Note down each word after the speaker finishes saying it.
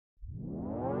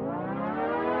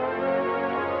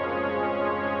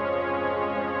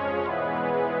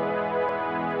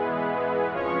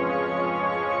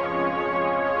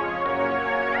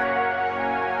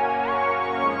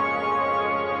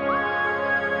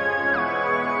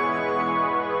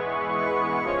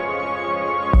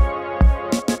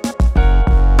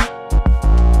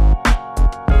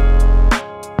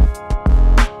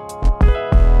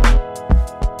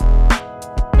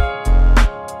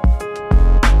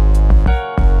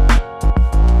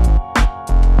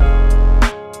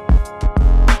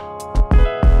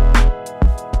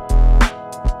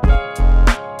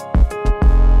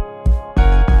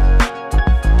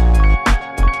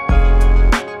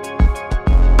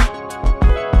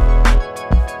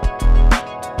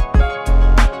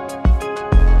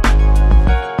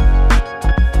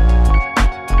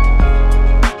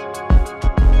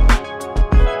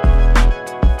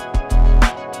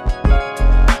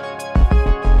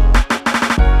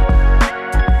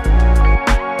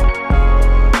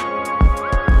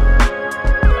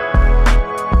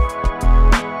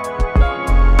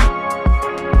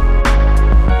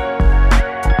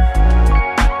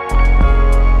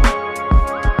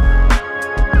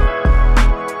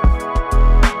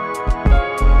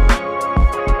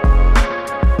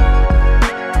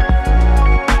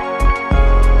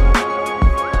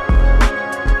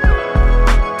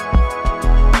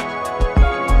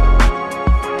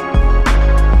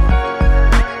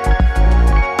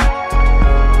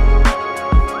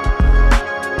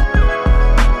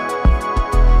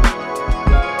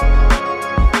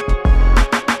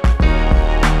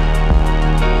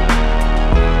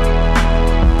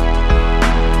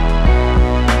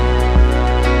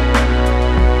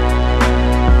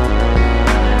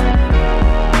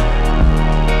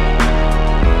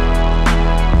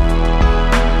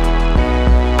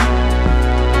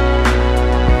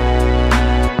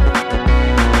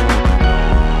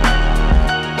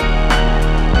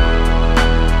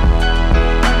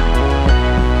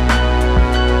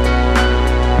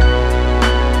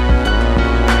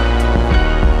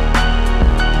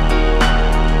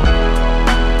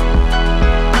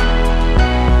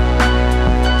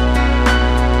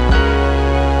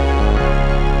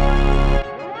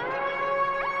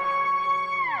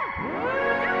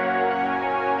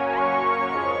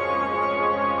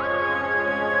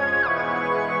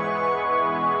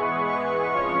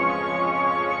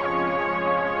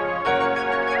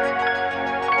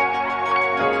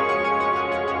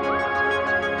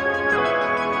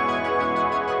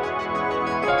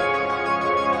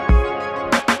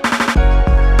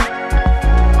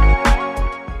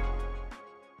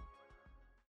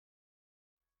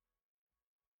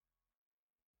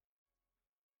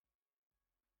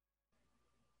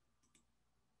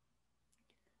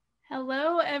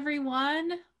Hello,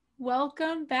 everyone.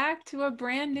 Welcome back to a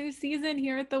brand new season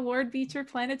here at the Ward Beecher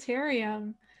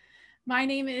Planetarium. My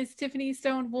name is Tiffany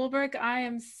Stone Woolbrook. I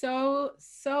am so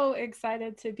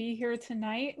excited to be here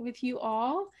tonight with you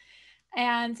all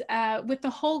and with the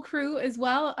whole crew as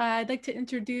well. I'd like to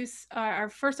introduce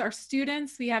our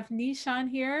students. We have Nishan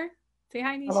here. Say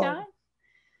hi, Hello. Nishan.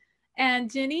 And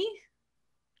Ginny.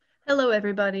 Hello,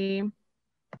 everybody.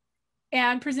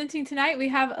 And presenting tonight, we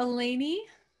have Eleni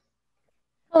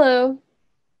Hello.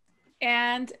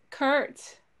 and Kurt.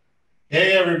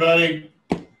 Hey, everybody.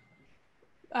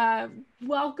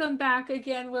 Welcome back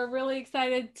again. We're really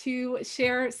excited to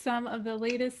share some of the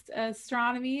latest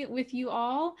astronomy with you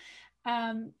all.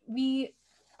 We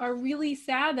are really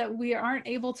sad that we aren't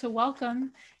able to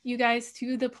welcome you guys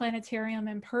to the planetarium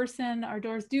in person. Our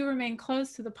doors do remain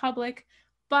closed to the public,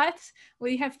 but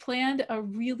we have planned a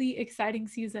really exciting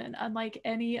season, unlike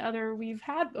any other we've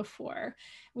had before.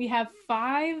 We have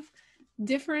 5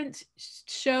 different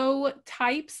show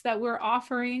types that we're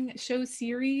offering, show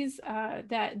series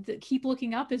that Keep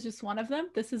Looking Up is just one of them.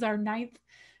 This is our 9th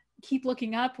Keep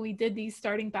Looking Up. We did these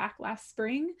starting back last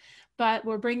spring, but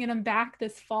we're bringing them back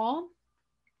this fall.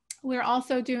 We're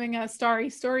also doing a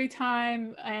Starry Story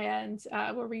Time, and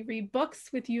where we read books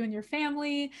with you and your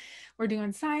family. We're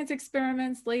doing science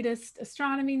experiments, latest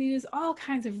astronomy news, all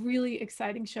kinds of really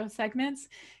exciting show segments.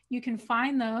 You can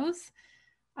find those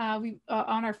on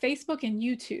our Facebook and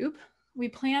YouTube. We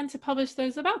plan to publish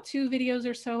those about 2 videos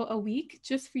or so a week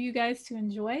just for you guys to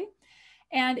enjoy.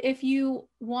 And if you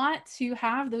want to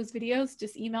have those videos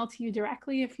just email to you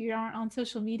directly, if you aren't on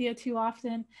social media too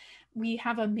often, we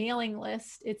have a mailing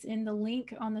list. It's in the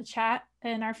link on the chat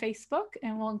in our Facebook,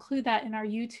 and we'll include that in our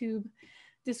YouTube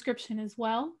description as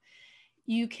well.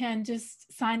 You can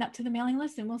just sign up to the mailing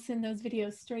list and we'll send those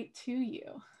videos straight to you.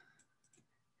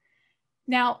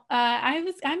 Now,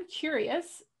 I'm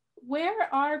curious, where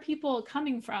are people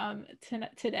coming from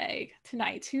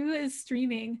tonight? Who is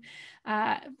streaming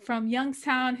from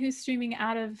Youngstown? Who's streaming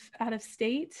out of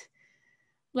state?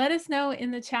 Let us know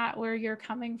in the chat where you're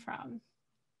coming from.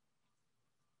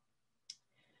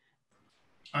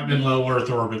 I'm in low Earth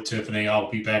orbit, Tiffany. I'll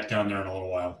be back down there in a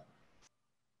little while.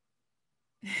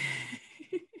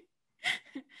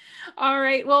 All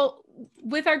right. Well,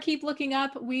 with our Keep Looking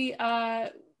Up,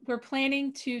 we're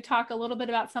planning to talk a little bit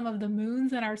about some of the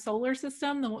moons in our solar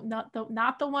system, not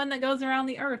the one that goes around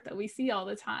the Earth that we see all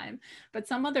the time, but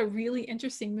some of the really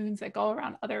interesting moons that go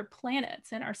around other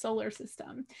planets in our solar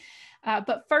system.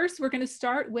 But first, we're going to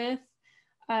start with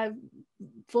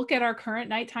look at our current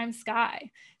nighttime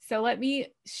sky. So let me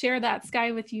share that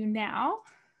sky with you now.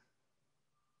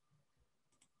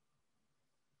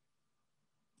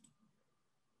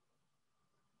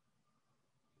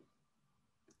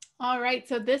 All right,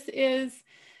 so this is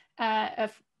a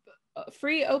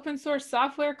free open source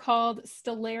software called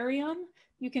Stellarium.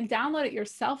 You can download it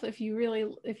yourself if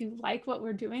you like what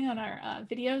we're doing on our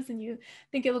videos and you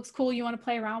think it looks cool, you want to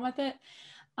play around with it.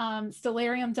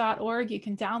 Stellarium.org, you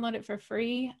can download it for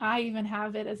free. I even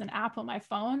have it as an app on my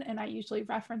phone, and I usually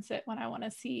reference it when I want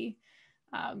to see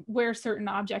where certain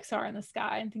objects are in the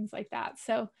sky and things like that.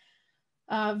 So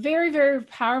very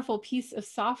powerful piece of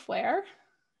software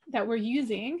that we're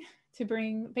using to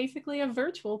bring basically a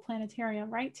virtual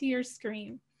planetarium right to your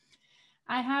screen.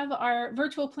 I have our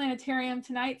virtual planetarium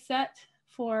tonight set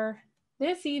for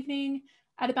this evening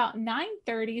at about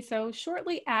 9:30. So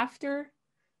shortly after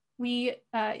we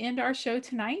end our show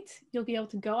tonight, you'll be able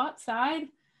to go outside,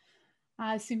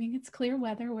 assuming it's clear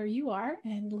weather where you are,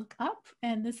 and look up.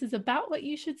 And this is about what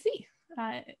you should see,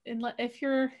 if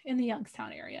you're in the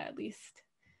Youngstown area at least.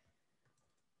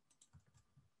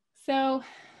 So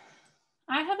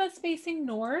I have us facing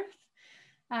north.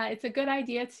 It's a good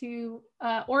idea to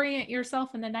orient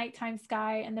yourself in the nighttime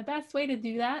sky. And the best way to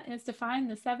do that is to find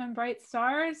the 7 bright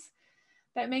stars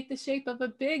that make the shape of a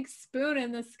big spoon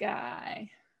in the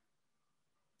sky.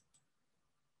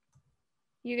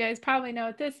 You guys probably know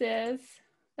what this is.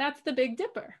 That's the Big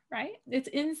Dipper, right? It's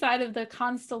inside of the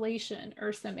constellation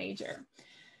Ursa Major.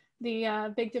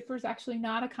 The Big Dipper is actually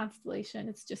not a constellation.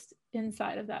 It's just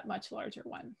inside of that much larger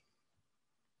one.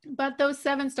 But those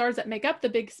 7 stars that make up the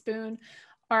big spoon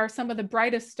are some of the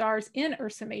brightest stars in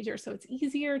Ursa Major. So it's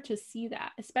easier to see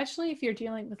that, especially if you're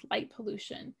dealing with light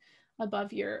pollution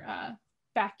above your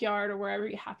backyard or wherever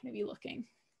you happen to be looking.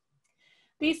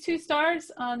 These 2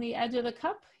 stars on the edge of the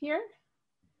cup here,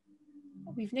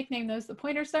 we've nicknamed those the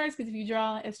pointer stars because if you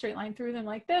draw a straight line through them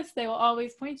like this, they will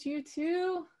always point you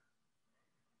to,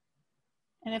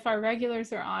 and if our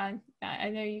regulars are on, I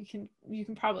know you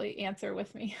can probably answer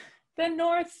with me, the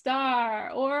North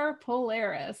Star or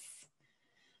Polaris.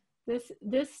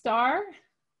 This star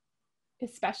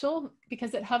is special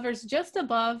because it hovers just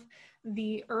above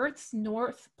the Earth's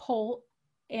north pole,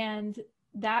 and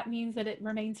that means that it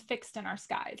remains fixed in our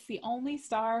sky. It's the only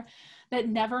star that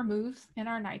never moves in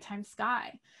our nighttime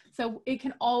sky. So it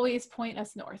can always point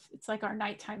us north. It's like our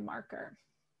nighttime marker.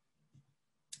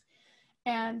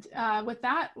 And with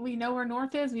that, we know where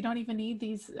north is. We don't even need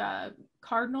these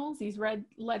cardinals, these red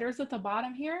letters at the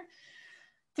bottom here,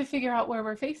 to figure out where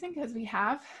we're facing, because we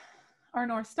have our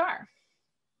North Star.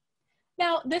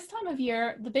 Now, this time of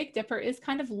year, the Big Dipper is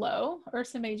kind of low.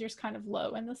 Ursa Major is kind of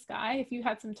low in the sky. If you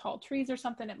had some tall trees or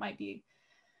something, it might be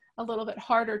a little bit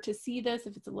harder to see this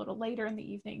if it's a little later in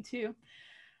the evening too.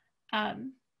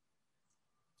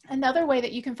 Another way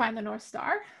that you can find the North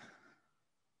Star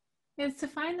is to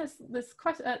find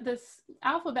this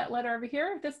alphabet letter over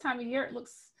here. This time of year, it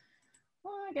looks,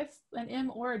 well, I guess an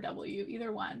M or a W,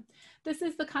 either one. This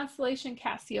is the constellation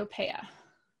Cassiopeia,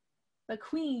 the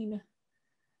queen.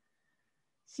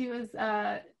 She was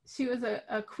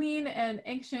a queen in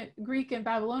ancient Greek and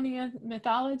Babylonian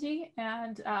mythology,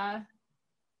 and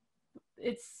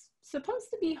it's supposed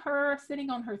to be her sitting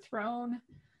on her throne.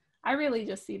 I really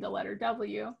just see the letter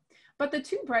W, but the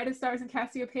two brightest stars in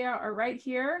Cassiopeia are right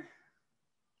here.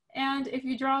 And if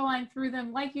you draw a line through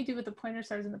them, like you do with the pointer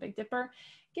stars in the Big Dipper,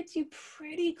 it gets you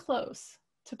pretty close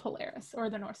to Polaris, or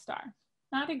the North Star.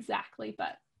 Not exactly,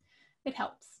 but it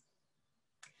helps.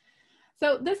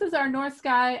 So this is our North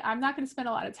Sky. I'm not going to spend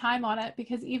a lot of time on it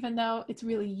because even though it's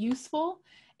really useful,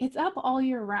 it's up all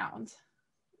year round,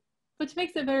 which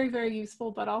makes it very, very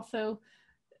useful. But also,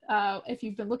 if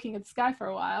you've been looking at the sky for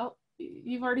a while,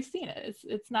 you've already seen it.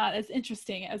 It's not as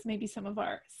interesting as maybe some of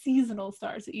our seasonal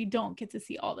stars that you don't get to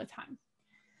see all the time.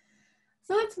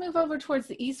 So let's move over towards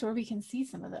the east where we can see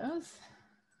some of those.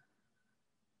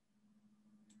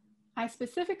 I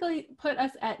specifically put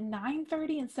us at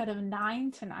 9:30 instead of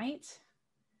 9 tonight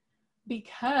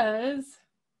because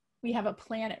we have a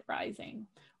planet rising.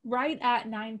 Right at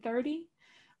 9:30,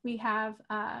 we have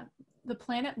the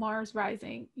planet Mars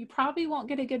rising. You probably won't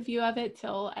get a good view of it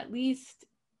till at least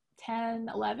 10,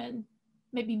 11,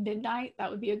 maybe midnight. That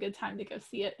would be a good time to go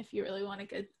see it if you really want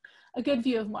a good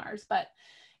view of Mars, but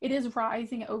it is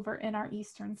rising over in our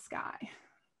eastern sky.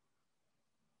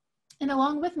 And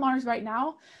along with Mars right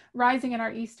now, rising in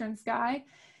our eastern sky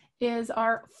is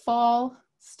our fall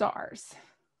stars.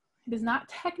 It is not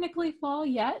technically fall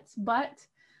yet, but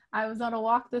I was on a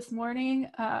walk this morning,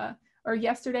 or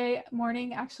yesterday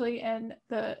morning actually, and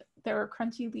there were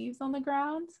crunchy leaves on the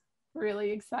ground. Really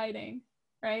exciting,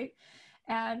 right?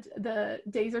 And the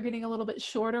days are getting a little bit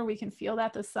shorter. We can feel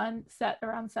that. The sun set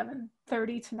around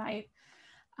 7:30 tonight.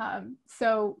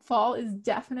 So fall is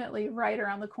definitely right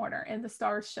around the corner, and the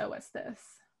stars show us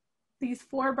this. These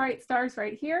four bright stars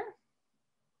right here,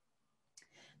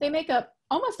 they make up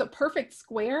almost a perfect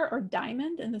square or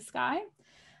diamond in the sky.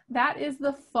 That is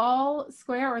the fall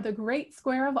square, or the great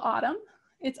square of autumn.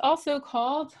 It's also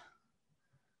called,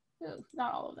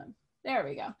 not all of them. There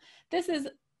we go. This is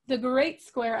the great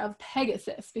square of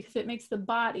Pegasus because it makes the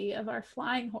body of our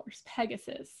flying horse,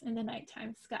 Pegasus, in the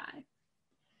nighttime sky.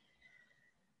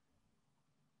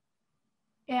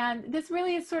 And this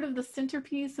really is sort of the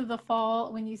centerpiece of the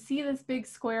fall. When you see this big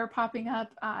square popping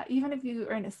up, even if you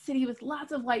are in a city with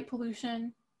lots of light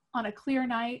pollution, on a clear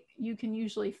night, you can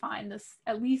usually find this,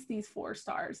 at least these four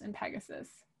stars in Pegasus.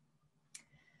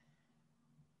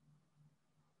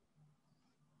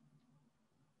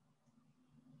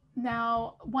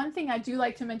 Now, one thing I do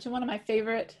like to mention, one of my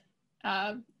favorite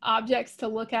objects to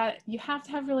look at, you have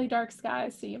to have really dark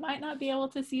skies, so you might not be able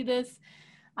to see this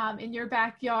in your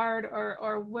backyard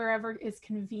or wherever is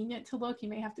convenient to look. You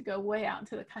may have to go way out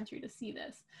into the country to see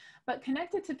this. But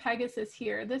connected to Pegasus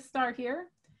here, this star here,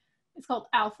 it's called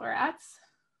Alpheratz,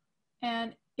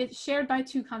 and it's shared by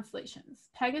two constellations,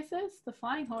 Pegasus, the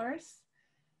flying horse,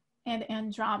 and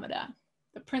Andromeda,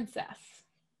 the princess.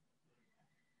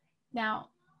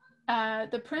 Now,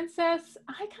 the princess,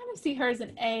 I kind of see her as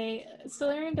an A.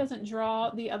 Stellarium doesn't draw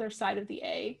the other side of the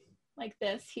A like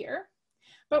this here.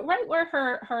 But right where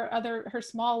her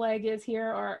small leg is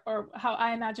here, or how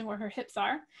I imagine where her hips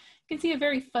are, you can see a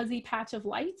very fuzzy patch of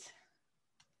light.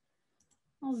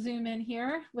 I'll zoom in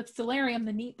here. With Stellarium,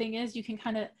 the neat thing is you can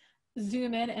kind of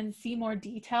zoom in and see more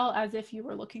detail as if you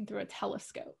were looking through a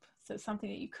telescope. So something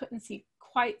that you couldn't see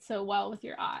quite so well with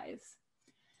your eyes.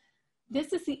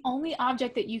 This is the only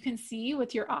object that you can see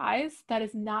with your eyes that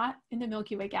is not in the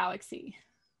Milky Way galaxy.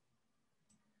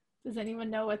 Does anyone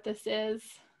know what this is?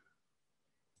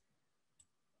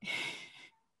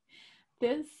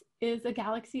 This is a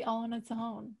galaxy all on its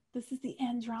own. This is the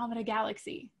Andromeda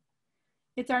galaxy.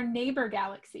 It's our neighbor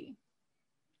galaxy.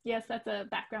 Yes, that's a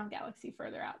background galaxy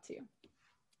further out too.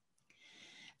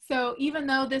 So even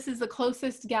though this is the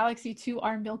closest galaxy to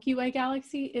our Milky Way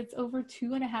galaxy, it's over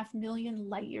 2.5 million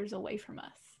light years away from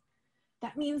us.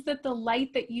 That means that the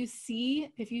light that you see,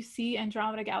 if you see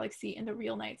Andromeda Galaxy in the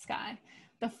real night sky,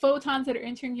 the photons that are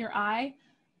entering your eye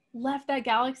left that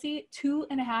galaxy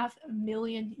 2.5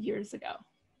 million years ago.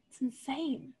 It's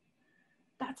insane.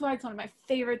 That's why it's one of my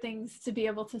favorite things to be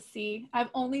able to see. I've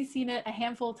only seen it a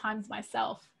handful of times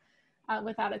myself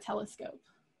without a telescope.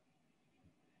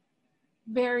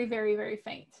 Very, very, very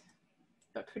faint,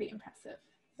 but pretty impressive.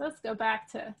 So let's go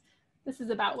back to, this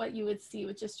is about what you would see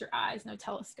with just your eyes, no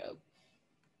telescope.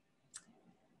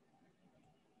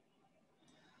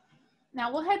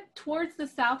 Now we'll head towards the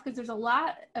south because there's a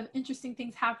lot of interesting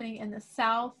things happening in the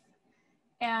south.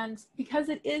 And because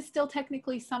it is still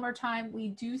technically summertime, we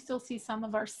do still see some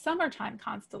of our summertime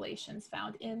constellations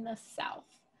found in the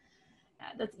south.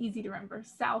 That's easy to remember,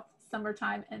 south,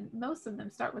 summertime, and most of them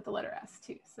start with the letter S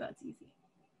too, so that's easy.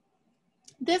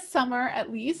 This summer,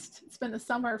 at least, it's been the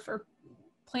summer for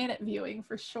planet viewing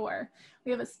for sure.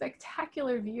 We have a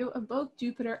spectacular view of both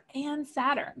Jupiter and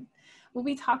Saturn. We'll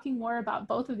be talking more about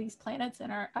both of these planets in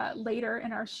our later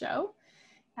in our show,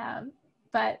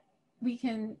 but we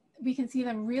can see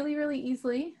them really, really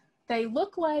easily. They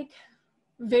look like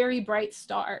very bright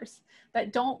stars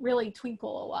that don't really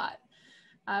twinkle a lot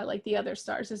like the other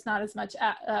stars. There's not as much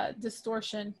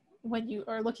distortion when you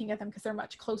are looking at them because they're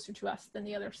much closer to us than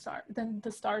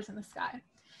the stars in the sky.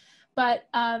 But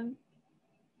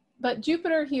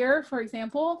Jupiter here, for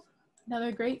example,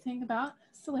 another great thing about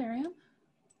Stellarium,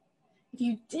 if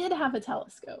you did have a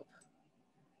telescope,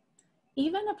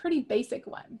 even a pretty basic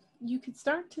one, you could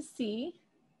start to see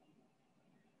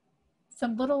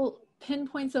some little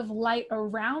pinpoints of light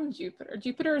around Jupiter.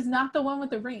 Jupiter is not the one with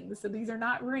the rings, so these are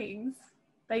not rings.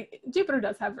 Jupiter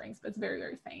does have rings, but it's very,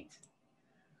 very faint.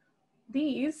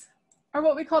 These are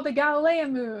what we call the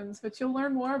Galilean moons, which you'll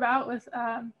learn more about with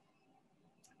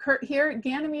Kurt here.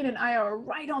 Ganymede and Io are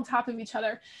right on top of each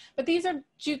other, but these are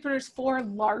Jupiter's 4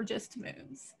 largest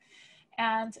moons.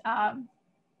 And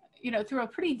you know, through a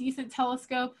pretty decent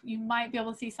telescope, you might be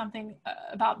able to see something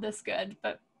about this good,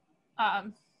 but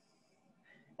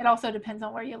it also depends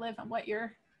on where you live and what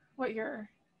your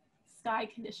sky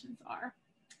conditions are.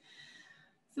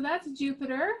 So that's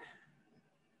Jupiter.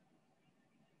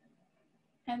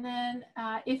 And then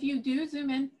if you do zoom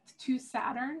in to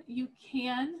Saturn, you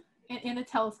can, in a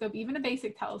telescope, even a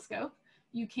basic telescope,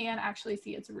 you can actually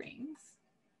see its rings.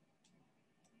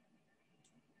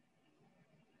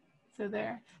 So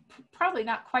they're probably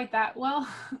not quite that well,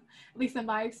 at least in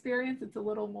my experience, it's a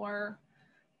little more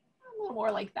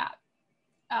like that.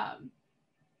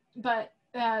 But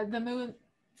the moon,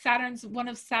 one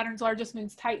of Saturn's largest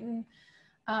moons, Titan,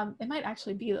 it might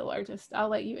actually be the largest. I'll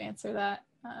let you answer that,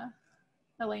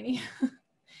 Eleni.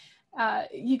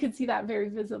 You could see that very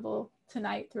visible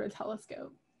tonight through a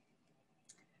telescope.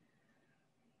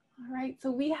 All right, so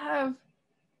we have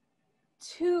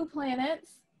 2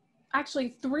 planets,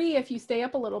 actually 3 if you stay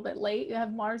up a little bit late. You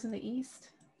have Mars in the east,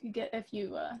 if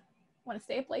you want to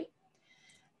stay up late.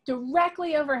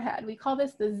 Directly overhead, we call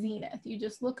this the zenith. You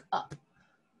just look up.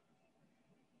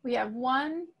 We have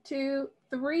 1, 2,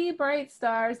 3 bright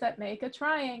stars that make a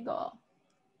triangle.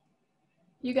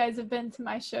 You guys have been to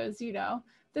my shows, you know.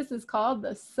 This is called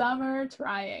the summer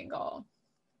triangle.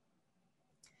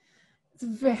 It's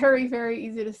very, very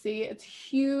easy to see. It's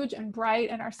huge and bright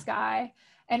in our sky.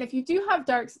 And if you do have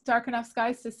dark enough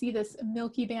skies to see this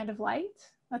milky band of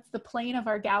light, that's the plane of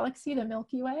our galaxy, the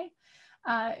Milky Way.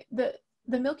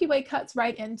 The Milky Way cuts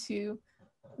right into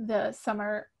the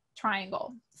summer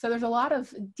triangle. So there's a lot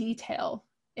of detail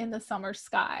in the summer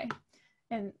sky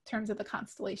in terms of the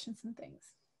constellations and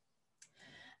things.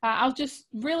 I'll just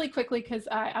really quickly, because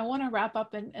I want to wrap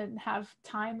up and have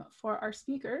time for our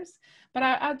speakers, but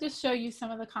I'll just show you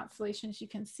some of the constellations you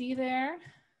can see there.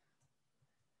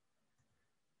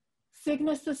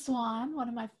 Cygnus the Swan, one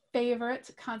of my favorite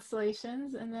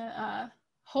constellations in the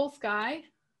whole sky,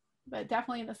 but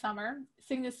definitely in the summer.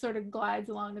 Cygnus sort of glides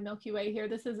along the Milky Way here.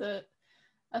 This is a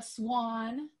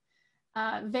swan.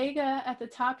 Vega at the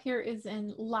top here is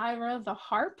in Lyra the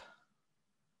harp.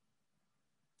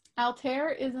 Altair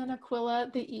is in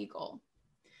Aquila the eagle.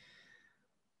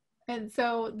 And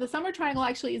so the summer triangle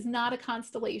actually is not a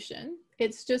constellation.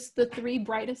 It's just the 3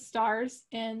 brightest stars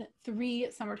in 3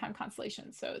 summertime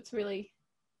constellations. So it's really,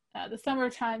 the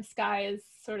summertime sky is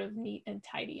sort of neat and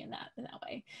tidy in that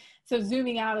way. So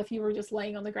zooming out, if you were just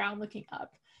laying on the ground looking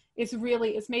up, it's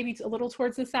maybe a little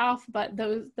towards the south, but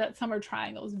that summer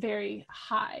triangle is very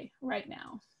high right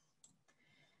now.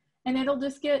 And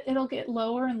it'll get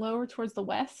lower and lower towards the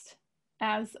west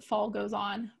as fall goes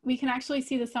on. We can actually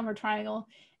see the summer triangle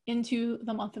into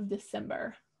the month of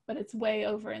December, but it's way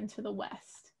over into the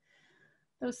west.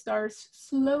 Those stars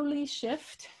slowly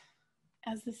shift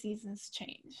as the seasons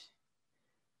change.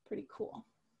 Pretty cool.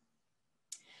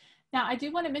 Now, I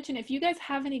do want to mention, if you guys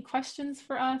have any questions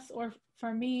for us or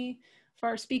for me, for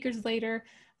our speakers later,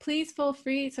 please feel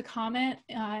free to comment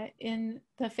in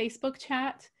the Facebook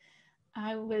chat.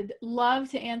 I would love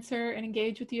to answer and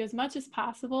engage with you as much as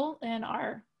possible, and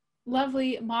our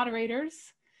lovely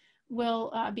moderators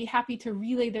will be happy to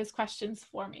relay those questions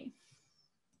for me.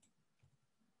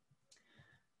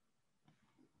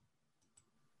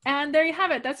 And there you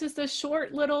have it. That's just a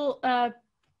short little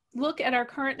look at our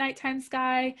current nighttime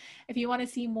sky. If you want to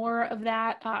see more of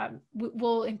that,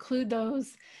 we'll include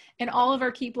those in all of our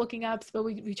Keep Looking Ups, but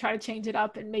we try to change it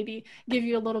up and maybe give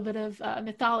you a little bit of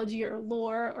mythology or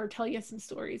lore, or tell you some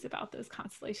stories about those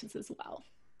constellations as well.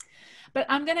 But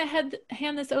I'm going to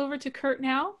hand this over to Kurt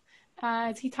now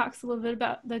as he talks a little bit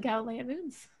about the Galilean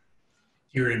moons.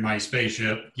 Here in my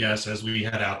spaceship, yes, as we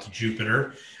head out to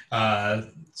Jupiter. Let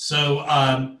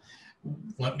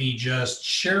me just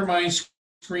share my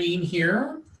screen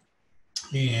here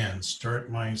and start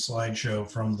my slideshow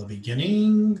from the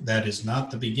beginning. That is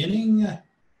not the beginning.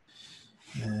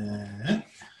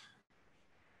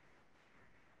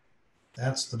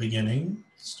 That's the beginning.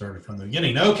 Started from the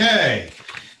beginning. Okay,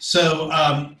 so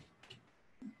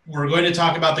we're going to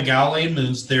talk about the Galilean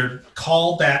moons. They're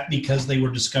called that because they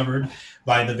were discovered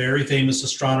by the very famous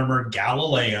astronomer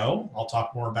Galileo. I'll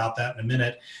talk more about that in a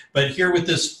minute. But here with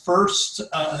this first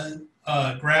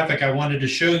graphic, I wanted to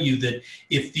show you that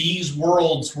if these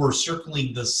worlds were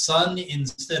circling the sun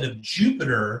instead of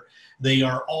Jupiter, they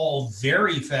are all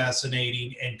very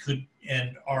fascinating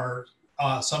and are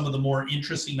some of the more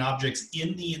interesting objects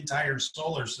in the entire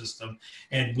solar system.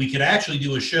 And we could actually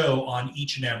do a show on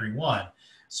each and every one.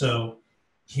 So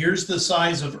here's the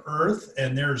size of Earth,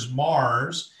 and there's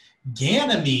Mars.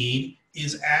 Ganymede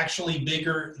is actually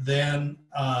bigger than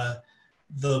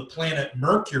the planet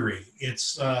Mercury.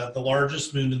 It's the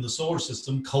largest moon in the solar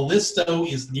system. Callisto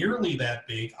is nearly that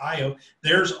big. Io.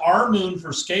 There's our moon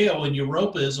for scale, and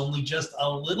Europa is only just a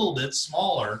little bit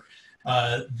smaller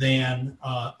than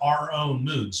our own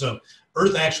moon. So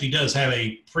Earth actually does have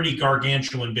a pretty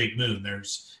gargantuan big moon.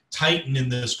 There's Titan in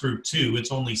this group too.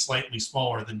 It's only slightly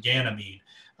smaller than Ganymede,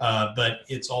 but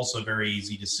it's also very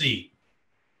easy to see.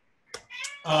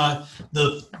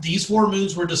 These four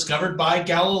moons were discovered by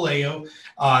Galileo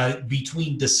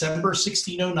between December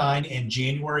 1609 and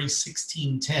January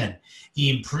 1610. He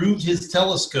improved his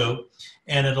telescope,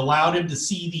 and it allowed him to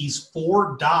see these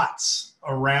four dots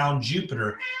around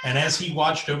Jupiter. And as he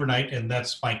watched overnight, and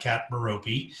that's my cat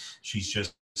Merope, she's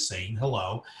just saying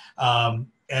hello,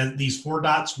 and these four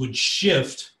dots would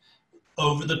shift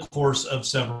over the course of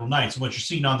several nights. And what you're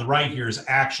seeing on the right here is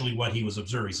actually what he was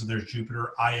observing. So there's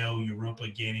Jupiter, Io, Europa,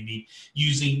 Ganymede.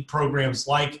 Using programs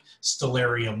like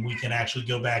Stellarium, we can actually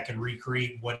go back and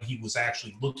recreate what he was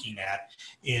actually looking at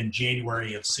in January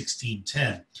of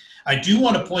 1610. I do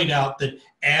want to point out that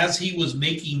as he was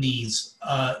making these,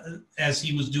 as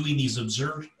he was doing these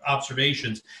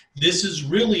observations, this is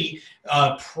really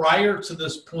prior to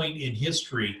this point in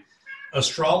history.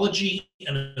 Astrology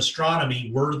and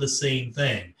astronomy were the same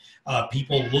thing.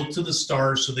 People looked to the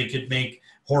stars so they could make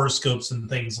horoscopes and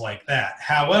things like that.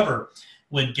 However,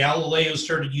 when Galileo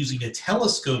started using a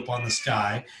telescope on the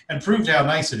sky and proved how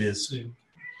nice it is,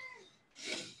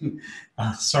 we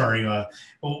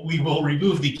will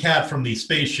remove the cat from the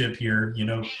spaceship here. You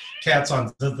know, cats on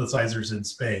synthesizers in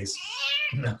space.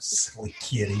 No, silly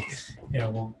kitty. Yeah,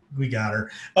 well, we got her.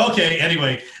 Okay,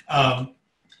 anyway.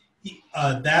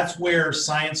 That's where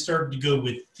science started to go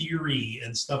with theory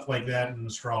and stuff like that, and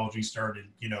astrology started,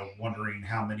 wondering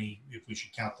how many, if we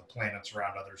should count the planets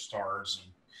around other stars,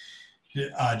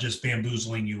 and just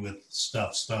bamboozling you with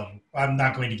stuff. I'm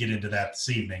not going to get into that this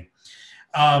evening.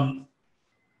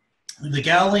 The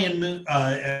Galilean moon,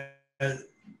 the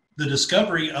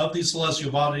discovery of these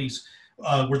celestial bodies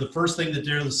were the first thing that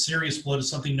there was serious blood is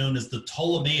something known as the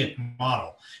Ptolemaic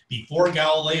model. Before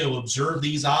Galileo observed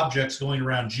these objects going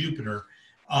around Jupiter,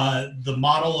 the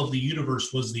model of the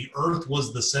universe was the Earth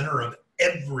was the center of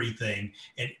everything,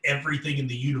 and everything in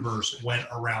the universe went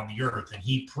around the Earth. And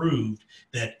he proved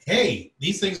that, hey,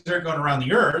 these things aren't going around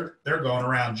the Earth, they're going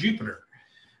around Jupiter.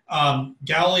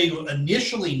 Galileo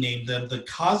initially named them the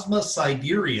Cosma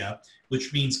Sidereal,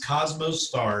 which means cosmos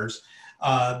stars,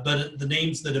 but the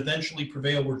names that eventually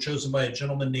prevailed were chosen by a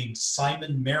gentleman named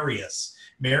Simon Marius.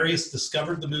 Marius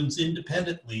discovered the moons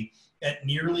independently at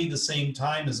nearly the same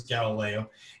time as Galileo,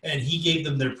 and he gave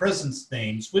them their present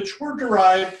names, which were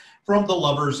derived from the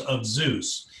lovers of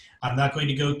Zeus. I'm not going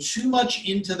to go too much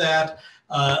into that,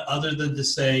 other than to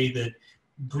say that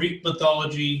Greek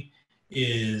mythology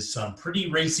is some pretty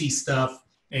racy stuff,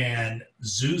 and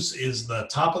Zeus is the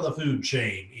top of the food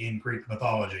chain in Greek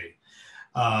mythology.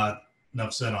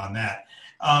 Enough said on that.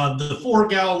 The 4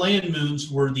 Galilean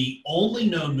moons were the only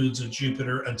known moons of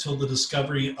Jupiter until the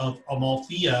discovery of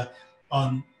Amalthea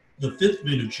on the 5th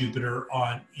moon of Jupiter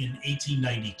in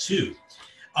 1892.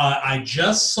 I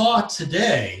just saw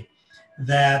today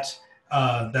that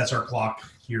that's our clock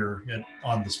here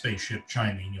on the spaceship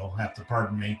chiming. You'll have to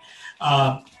pardon me.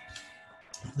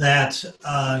 That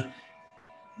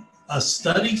a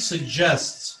study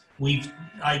suggests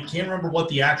I can't remember what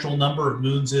the actual number of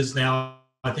moons is now.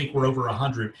 I think we're over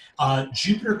 100.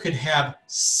 Jupiter could have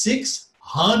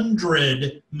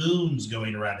 600 moons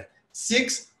going around it.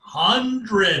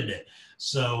 600.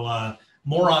 So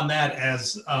more on that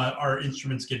as our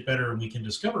instruments get better and we can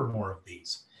discover more of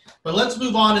these. But let's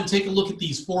move on and take a look at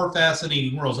these 4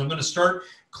 fascinating worlds. I'm going to start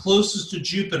closest to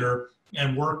Jupiter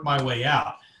and work my way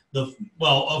out.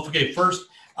 First,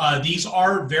 these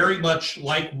are very much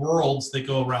like worlds that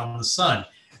go around the sun.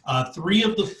 3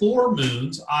 of the 4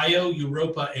 moons, Io,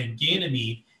 Europa, and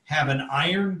Ganymede, have an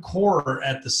iron core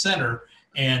at the center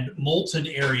and molten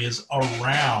areas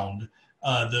around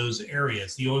those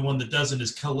areas. The only one that doesn't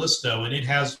is Callisto, and it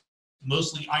has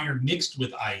mostly iron mixed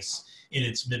with ice in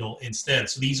its middle instead.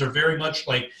 So these are very much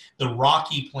like the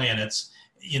rocky planets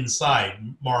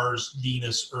inside: Mars,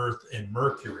 Venus, Earth, and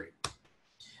Mercury.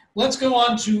 Let's go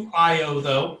on to Io,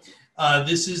 though.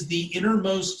 This is the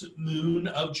innermost moon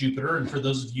of Jupiter, and for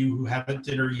those of you who haven't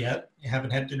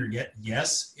had dinner yet,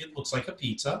 yes, it looks like a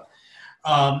pizza.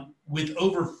 With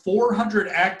over 400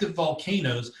 active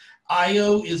volcanoes,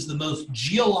 Io is the most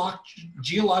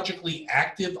geologically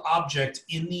active object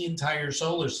in the entire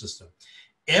solar system.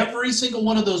 Every single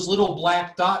one of those little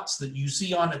black dots that you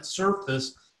see on its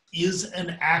surface is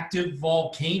an active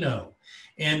volcano.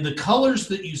 And the colors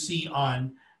that you see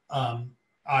on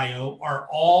Io are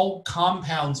all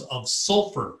compounds of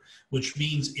sulfur, which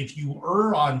means if you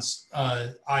were on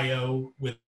Io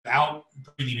without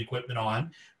breathing equipment on,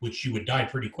 which you would die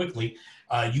pretty quickly,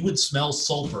 you would smell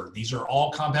sulfur. These are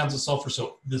all compounds of sulfur.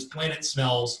 So this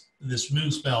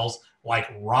moon smells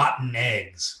like rotten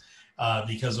eggs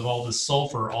because of all this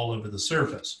sulfur all over the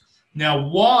surface. Now,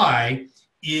 why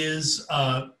is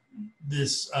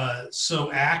this so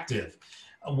active?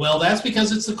 Well, that's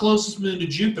because it's the closest moon to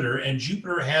Jupiter, and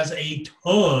Jupiter has a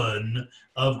ton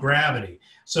of gravity.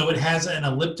 So it has an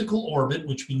elliptical orbit,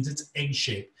 which means it's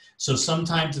egg-shaped. So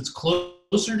sometimes it's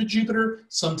closer to Jupiter,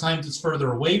 sometimes it's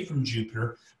further away from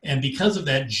Jupiter, and because of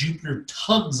that, Jupiter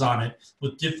tugs on it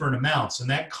with different amounts, and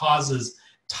that causes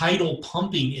tidal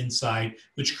pumping inside,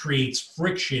 which creates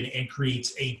friction and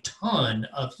creates a ton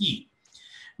of heat.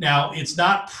 Now, it's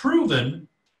not proven,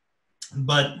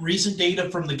 but recent data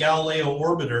from the Galileo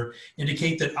orbiter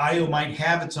indicate that Io might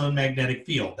have its own magnetic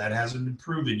field. That hasn't been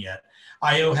proven yet.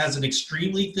 Io has an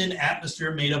extremely thin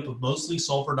atmosphere made up of mostly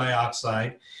sulfur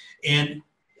dioxide. And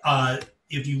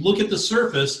if you look at the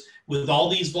surface with all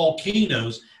these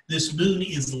volcanoes, this moon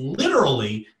is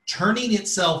literally turning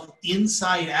itself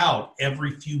inside out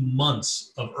every few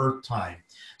months of Earth time.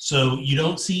 So you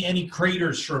don't see any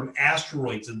craters from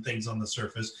asteroids and things on the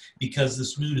surface because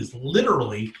this moon is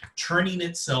literally turning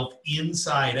itself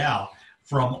inside out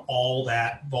from all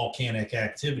that volcanic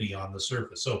activity on the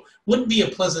surface. So wouldn't be a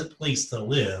pleasant place to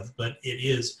live, but it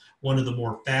is one of the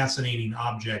more fascinating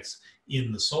objects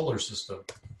in the solar system.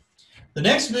 The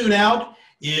next moon out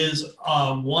is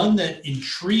one that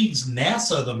intrigues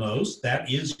NASA the most. That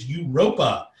is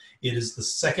Europa. It is the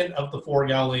second of the 4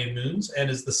 Galilean moons and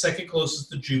is the second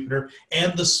closest to Jupiter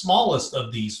and the smallest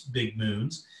of these big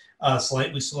moons,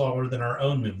 slightly smaller than our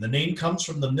own moon. The name comes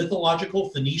from the mythological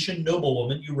Phoenician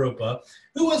noblewoman Europa,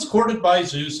 who was courted by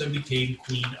Zeus and became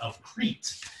queen of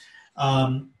Crete.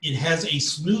 It has a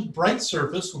smooth, bright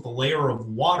surface with a layer of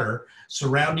water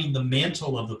surrounding the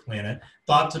mantle of the planet,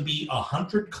 thought to be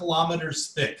 100 kilometers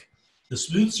thick. The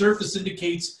smooth surface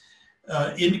includes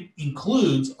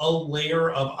a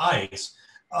layer of ice,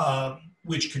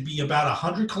 which could be about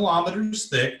 100 kilometers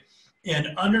thick.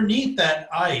 And underneath that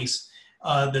ice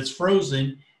that's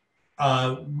frozen,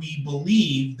 we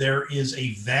believe there is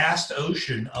a vast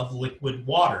ocean of liquid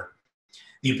water.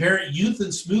 The apparent youth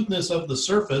and smoothness of the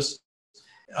surface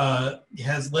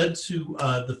has led to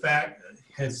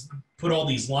has put all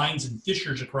these lines and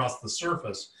fissures across the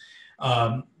surface.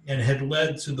 And had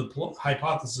led to the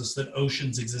hypothesis that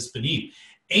oceans exist beneath.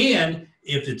 And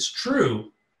if it's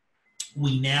true,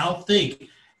 we now think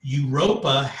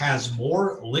Europa has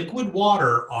more liquid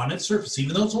water on its surface.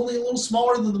 Even though it's only a little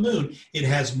smaller than the moon, it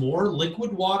has more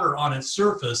liquid water on its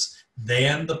surface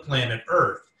than the planet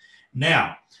Earth.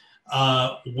 Now,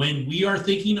 when we are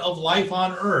thinking of life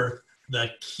on Earth,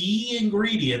 the key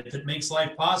ingredient that makes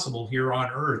life possible here on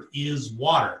Earth is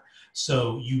water.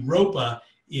 So Europa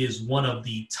is one of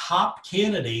the top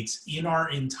candidates in our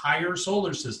entire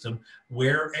solar system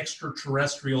where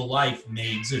extraterrestrial life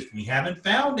may exist. We haven't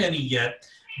found any yet,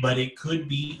 but it could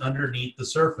be underneath the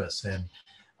surface. And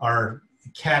our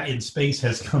cat in space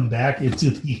has come back into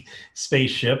the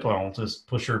spaceship. I'll just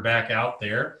push her back out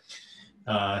there.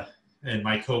 And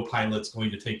my co-pilot's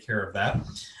going to take care of that.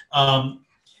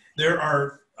 There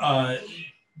are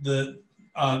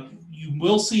you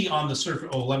will see on the surface.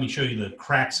 Oh, let me show you the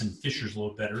cracks and fissures a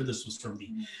little better. This was from the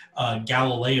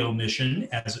Galileo mission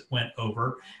as it went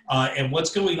over. And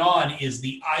what's going on is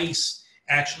the ice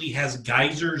actually has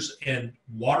geysers and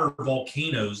water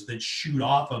volcanoes that shoot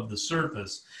off of the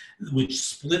surface, which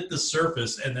split the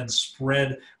surface and then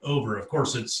spread over. Of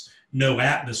course, it's no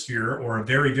atmosphere or a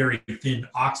very, very thin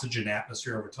oxygen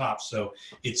atmosphere over top. So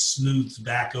it smooths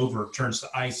back over, turns to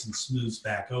ice and smooths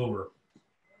back over.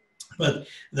 But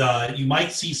you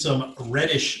might see some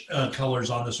reddish colors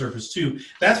on the surface too.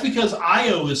 That's because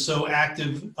Io is so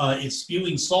active, it's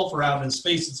spewing sulfur out in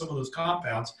space, and some of those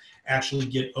compounds actually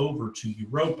get over to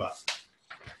Europa.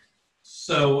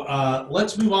 So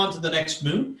let's move on to the next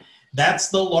moon. That's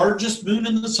the largest moon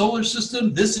in the solar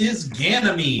system. This is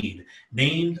Ganymede,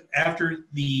 named after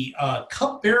the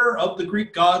cupbearer of the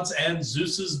Greek gods and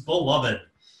Zeus's beloved.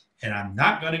 And I'm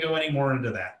not going to go any more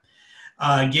into that.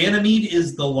 Ganymede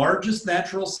is the largest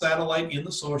natural satellite in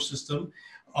the solar system.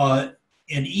 And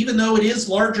even though it is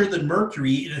larger than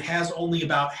Mercury, it has only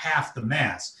about half the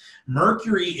mass.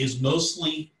 Mercury is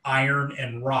mostly iron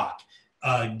and rock.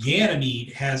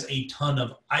 Ganymede has a ton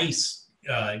of ice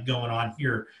going on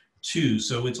here too,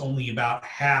 so it's only about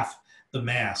half the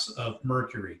mass of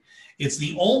Mercury. It's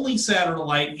the only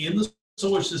satellite in the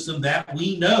solar system that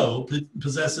we know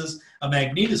possesses a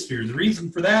magnetosphere. The reason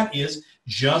for that is,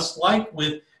 just like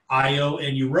with Io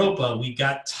and Europa, we've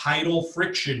got tidal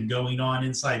friction going on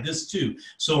inside this too.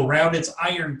 So around its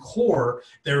iron core,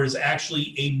 there is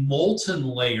actually a molten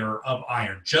layer of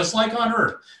iron, just like on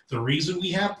Earth. The reason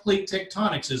we have plate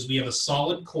tectonics is we have a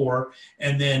solid core,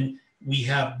 and then we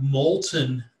have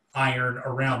molten iron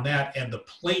around that, and the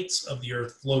plates of the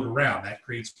Earth float around. That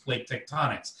creates plate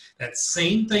tectonics. That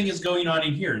same thing is going on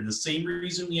in here. And the same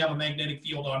reason we have a magnetic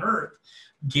field on Earth,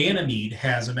 Ganymede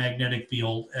has a magnetic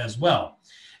field as well.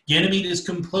 Ganymede is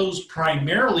composed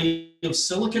primarily of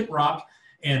silicate rock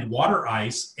and water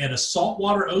ice, and a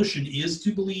saltwater ocean is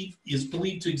believed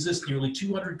to exist nearly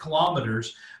 200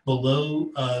 kilometers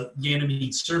below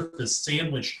Ganymede's surface,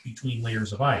 sandwiched between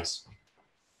layers of ice.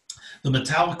 The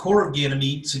metallic core of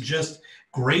Ganymede suggests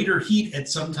greater heat at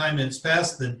some time in its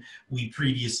past than we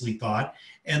previously thought,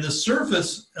 and the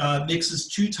surface mixes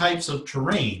two types of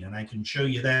terrain, and I can show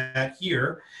you that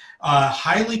here.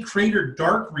 Highly cratered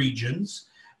dark regions,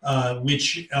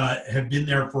 which have been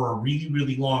there for a really,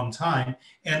 really long time.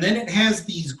 And then it has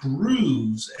these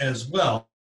grooves as well,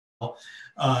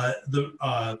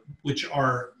 which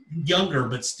are younger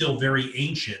but still very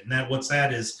ancient. And what's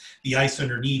that is the ice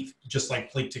underneath, just like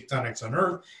plate tectonics on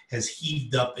Earth, has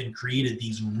heaved up and created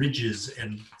these ridges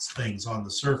and things on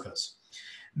the surface.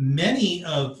 Many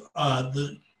of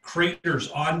the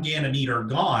craters on Ganymede are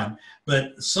gone,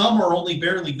 but some are only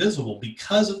barely visible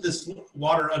because of this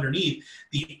water underneath.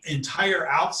 The entire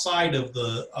outside of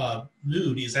the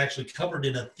moon is actually covered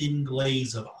in a thin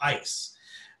glaze of ice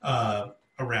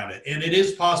around it. And it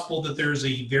is possible that there's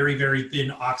a very, very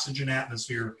thin oxygen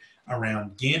atmosphere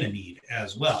around Ganymede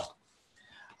as well.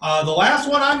 The last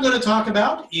one I'm going to talk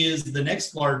about is the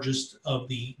next largest of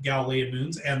the Galilean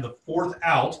moons and the fourth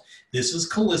out. This is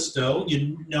Callisto.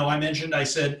 You know, I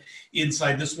said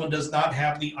inside this one does not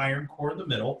have the iron core in the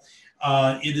middle.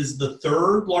 It is the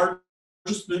third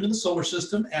largest moon in the solar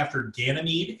system after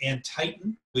Ganymede and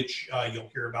Titan, which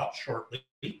you'll hear about shortly.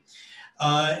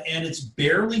 And it's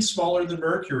barely smaller than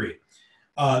Mercury,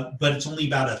 but it's only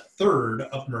about a third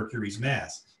of Mercury's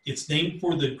mass. It's named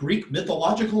for the Greek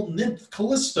mythological nymph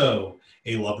Callisto,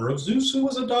 a lover of Zeus who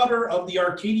was a daughter of the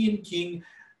Arcadian king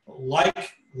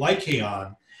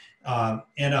Lycaon,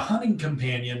 and a hunting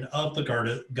companion of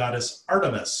the goddess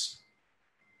Artemis.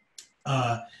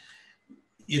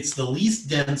 It's the least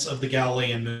dense of the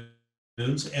Galilean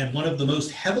moons and one of the most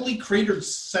heavily cratered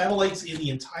satellites in the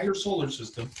entire solar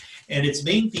system. And its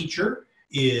main feature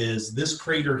is this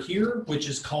crater here, which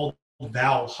is called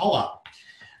Valhalla.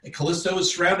 Callisto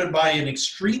is surrounded by an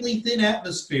extremely thin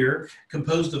atmosphere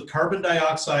composed of carbon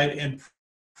dioxide and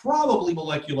probably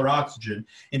molecular oxygen.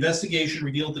 Investigation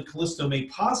revealed that Callisto may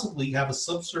possibly have a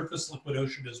subsurface liquid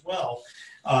ocean as well,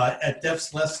 at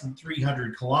depths less than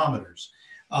 300 kilometers.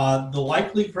 The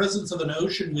likely presence of an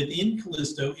ocean within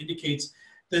Callisto indicates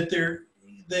that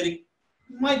it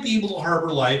might be able to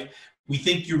harbor life. We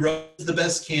think Europa is the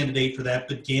best candidate for that,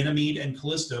 but Ganymede and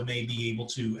Callisto may be able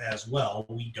to as well.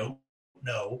 We don't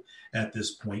know at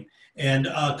this point. And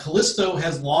Callisto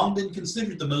has long been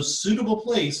considered the most suitable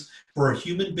place for a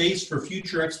human base for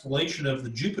future exploration of the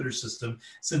Jupiter system,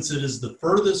 since it is the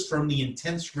furthest from the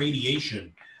intense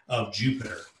radiation of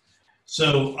Jupiter.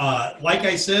 So, like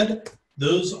I said,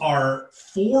 those are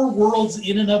 4 worlds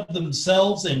in and of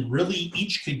themselves, and really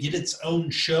each could get its own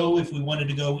show if we wanted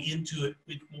to go into it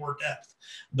with more depth.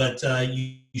 But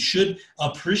you should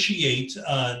appreciate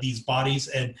these bodies,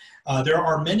 and there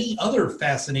are many other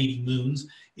fascinating moons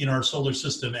in our solar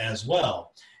system as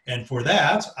well. And for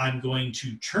that, I'm going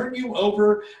to turn you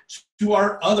over to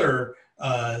our other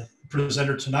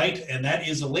presenter tonight, and that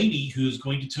is a lady who is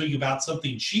going to tell you about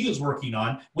something she is working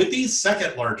on with the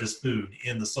second largest moon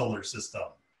in the solar system.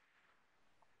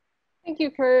 Thank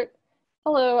you, Kurt.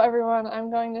 Hello, everyone. I'm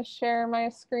going to share my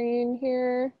screen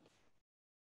here.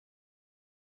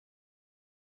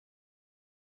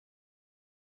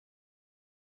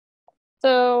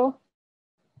 So,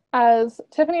 as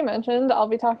Tiffany mentioned, I'll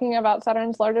be talking about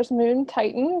Saturn's largest moon,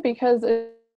 Titan, because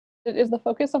it is the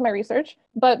focus of my research.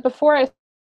 But before I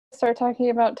start talking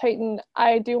about Titan,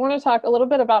 I do want to talk a little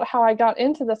bit about how I got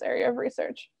into this area of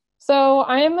research. So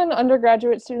I am an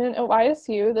undergraduate student at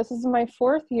YSU. This is my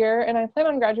 4th year, and I plan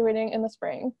on graduating in the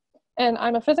spring. And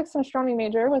I'm a physics and astronomy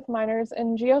major with minors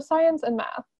in geoscience and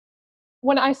math.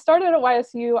 When I started at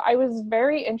YSU, I was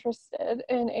very interested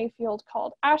in a field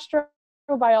called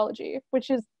astrobiology, which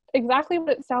is exactly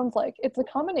what it sounds like. It's a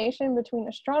combination between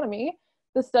astronomy,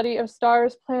 the study of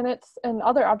stars, planets, and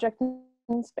other objects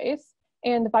in space,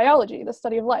 and biology, the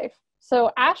study of life. So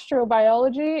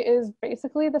astrobiology is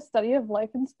basically the study of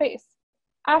life in space.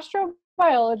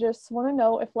 Astrobiologists want to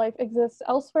know if life exists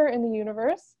elsewhere in the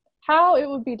universe, how it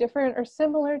would be different or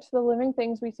similar to the living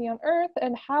things we see on Earth,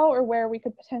 and how or where we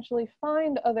could potentially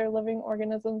find other living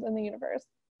organisms in the universe.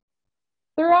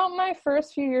 Throughout my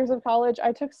first few years of college,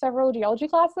 I took several geology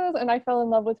classes, and I fell in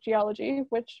love with geology,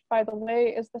 which, by the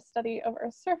way, is the study of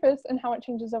Earth's surface and how it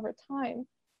changes over time.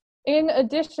 In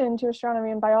addition to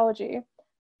astronomy and biology,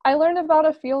 I learned about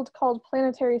a field called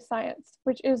planetary science,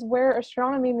 which is where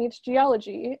astronomy meets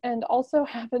geology and also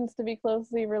happens to be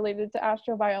closely related to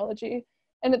astrobiology.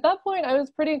 And at that point, I was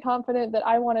pretty confident that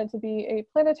I wanted to be a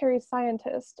planetary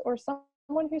scientist, or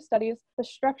someone who studies the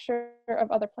structure of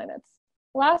other planets.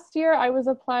 Last year, I was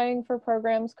applying for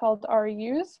programs called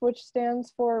REUs, which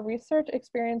stands for Research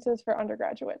Experiences for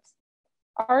Undergraduates.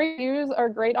 REUs are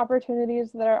great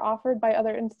opportunities that are offered by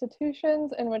other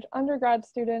institutions in which undergrad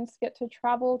students get to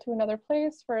travel to another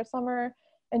place for a summer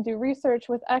and do research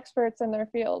with experts in their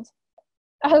fields.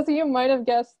 As you might have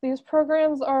guessed, these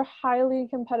programs are highly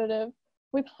competitive,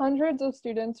 with hundreds of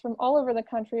students from all over the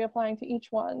country applying to each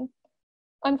one.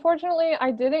 Unfortunately,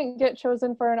 I didn't get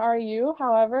chosen for an REU.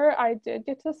 However, I did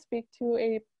get to speak to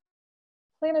a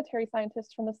planetary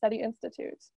scientist from the SETI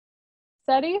Institute.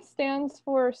 SETI stands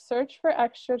for Search for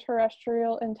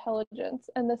Extraterrestrial Intelligence,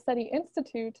 and the SETI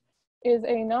Institute is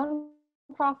a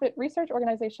nonprofit research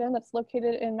organization that's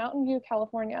located in Mountain View,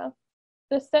 California.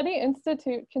 The SETI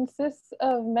Institute consists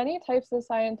of many types of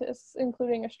scientists,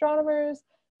 including astronomers,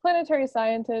 planetary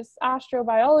scientists,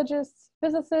 astrobiologists,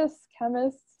 physicists,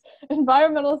 chemists,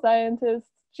 environmental scientists,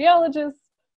 geologists,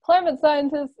 climate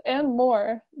scientists, and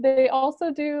more. They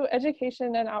also do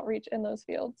education and outreach in those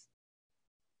fields.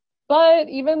 But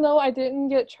even though I didn't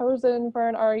get chosen for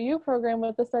an REU program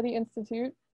with the SETI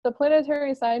Institute, the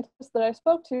planetary scientist that I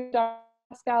spoke to,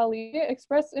 Dr. Lee,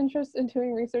 expressed interest in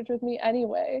doing research with me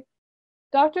anyway.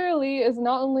 Dr. Lee is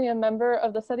not only a member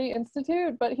of the SETI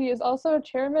Institute, but he is also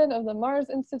chairman of the Mars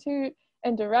Institute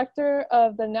and director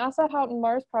of the NASA Houghton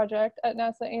Mars Project at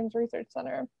NASA Ames Research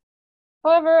Center.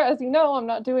 However, as you know, I'm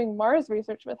not doing Mars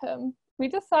research with him. We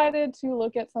decided to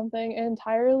look at something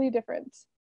entirely different,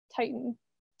 Titan.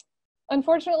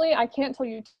 Unfortunately, I can't tell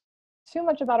you too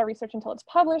much about our research until it's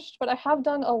published, but I have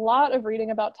done a lot of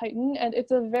reading about Titan, and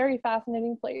it's a very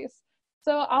fascinating place.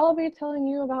 So I'll be telling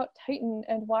you about Titan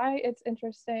and why it's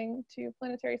interesting to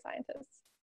planetary scientists.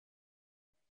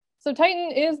 So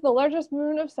Titan is the largest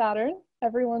moon of Saturn,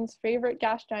 everyone's favorite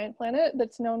gas giant planet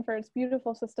that's known for its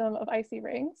beautiful system of icy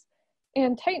rings.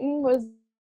 And Titan was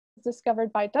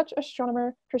discovered by Dutch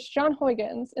astronomer Christian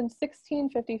Huygens in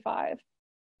 1655.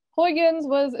 Huygens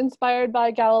was inspired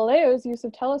by Galileo's use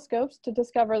of telescopes to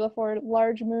discover the 4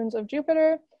 large moons of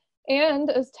Jupiter, and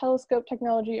as telescope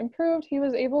technology improved, he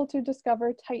was able to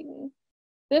discover Titan.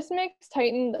 This makes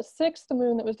Titan the 6th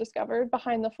moon that was discovered,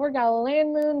 behind the 4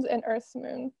 Galilean moons and Earth's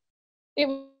moon. It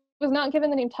was not given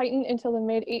the name Titan until the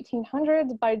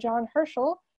mid-1800s by John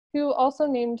Herschel, who also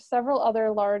named several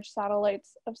other large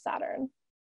satellites of Saturn.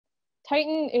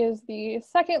 Titan is the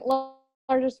 2nd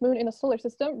largest moon in the solar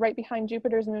system, right behind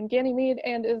Jupiter's moon Ganymede,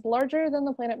 and is larger than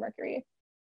the planet Mercury.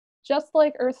 Just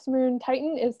like Earth's moon,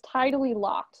 Titan is tidally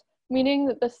locked, meaning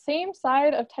that the same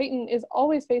side of Titan is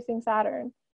always facing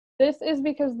Saturn. This is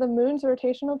because the moon's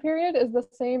rotational period is the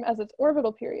same as its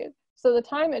orbital period, so the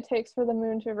time it takes for the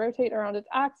moon to rotate around its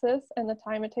axis and the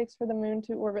time it takes for the moon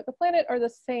to orbit the planet are the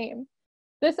same.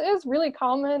 This is really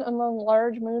common among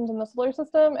large moons in the solar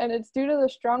system, and it's due to the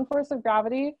strong force of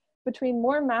gravity between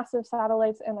more massive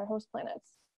satellites and their host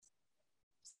planets.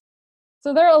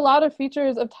 So there are a lot of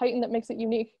features of Titan that makes it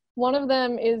unique. One of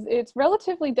them is its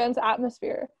relatively dense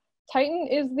atmosphere. Titan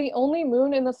is the only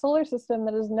moon in the solar system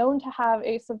that is known to have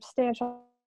a substantial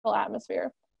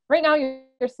atmosphere. Right now,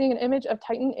 you're seeing an image of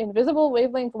Titan in visible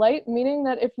wavelength light, meaning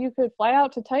that if you could fly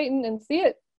out to Titan and see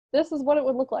it, this is what it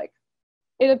would look like.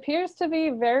 It appears to be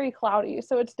very cloudy,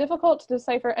 so it's difficult to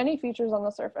decipher any features on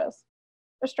the surface.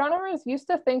 Astronomers used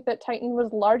to think that Titan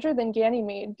was larger than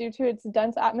Ganymede due to its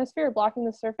dense atmosphere blocking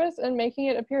the surface and making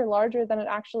it appear larger than it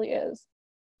actually is.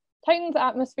 Titan's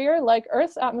atmosphere, like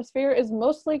Earth's atmosphere, is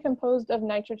mostly composed of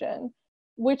nitrogen,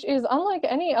 which is unlike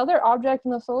any other object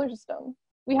in the solar system.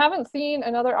 We haven't seen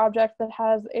another object that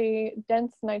has a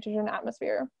dense nitrogen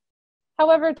atmosphere.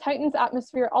 However, Titan's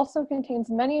atmosphere also contains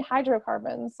many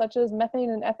hydrocarbons, such as methane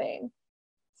and ethane.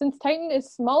 Since Titan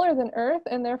is smaller than Earth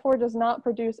and therefore does not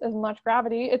produce as much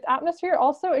gravity, its atmosphere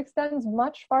also extends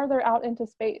much farther out into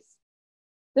space.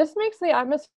 This makes the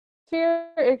atmosphere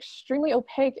extremely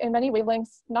opaque in many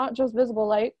wavelengths, not just visible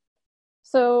light.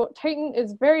 So Titan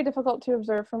is very difficult to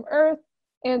observe from Earth,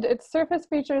 and its surface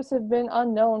features have been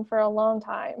unknown for a long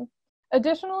time.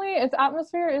 Additionally, its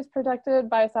atmosphere is protected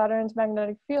by Saturn's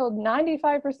magnetic field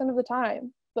 95% of the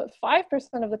time, but 5%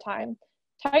 of the time,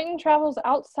 Titan travels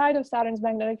outside of Saturn's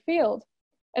magnetic field,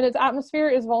 and its atmosphere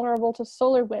is vulnerable to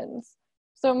solar winds.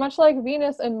 So much like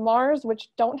Venus and Mars, which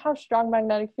don't have strong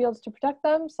magnetic fields to protect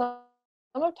them, some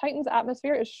of Titan's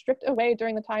atmosphere is stripped away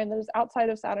during the time that is outside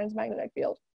of Saturn's magnetic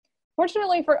field.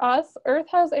 Fortunately for us, Earth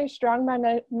has a strong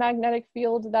magnetic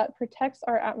field that protects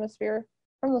our atmosphere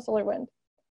from the solar wind.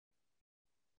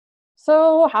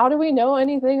 So how do we know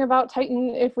anything about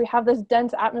Titan if we have this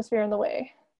dense atmosphere in the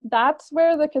way? That's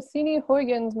where the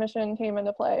Cassini-Huygens mission came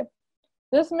into play.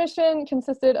 This mission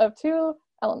consisted of 2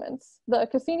 elements: the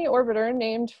Cassini orbiter,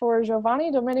 named for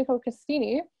Giovanni Domenico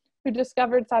Cassini, who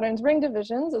discovered Saturn's ring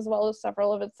divisions, as well as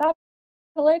several of its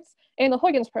satellites, and the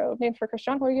Huygens probe, named for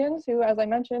Christian Huygens, who, as I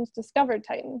mentioned, discovered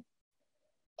Titan.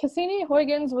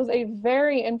 Cassini-Huygens was a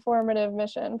very informative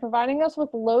mission, providing us with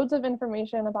loads of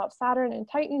information about Saturn and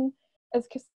Titan, as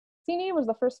Cassini was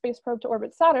the first space probe to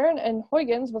orbit Saturn, and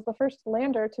Huygens was the first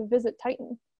lander to visit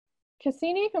Titan.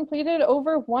 Cassini completed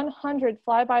over 100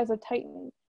 flybys of Titan,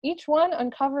 each one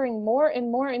uncovering more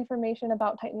and more information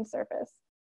about Titan's surface.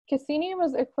 Cassini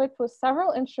was equipped with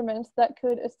several instruments that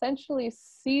could essentially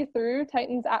see through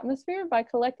Titan's atmosphere by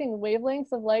collecting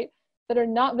wavelengths of light that are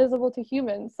not visible to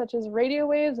humans, such as radio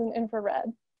waves and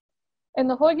infrared. And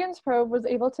the Huygens probe was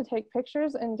able to take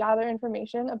pictures and gather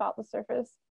information about the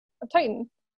surface of Titan.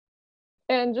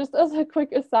 And just as a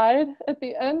quick aside, at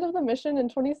the end of the mission in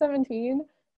 2017,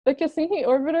 the Cassini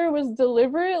orbiter was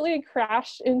deliberately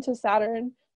crashed into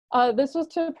Saturn. This was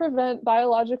to prevent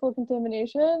biological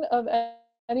contamination of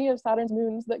any of Saturn's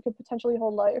moons that could potentially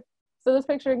hold life. So this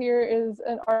picture here is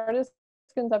an artist's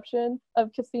conception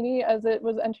of Cassini as it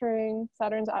was entering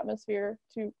Saturn's atmosphere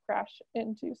to crash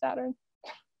into Saturn.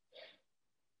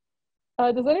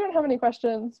 Does anyone have any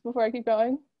questions before I keep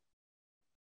going?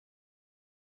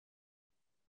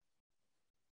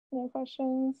 No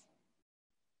questions?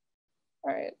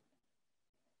 All right.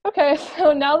 Okay,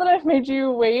 so now that I've made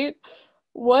you wait,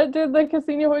 what did the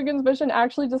Cassini-Huygens mission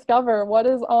actually discover? What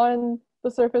is on the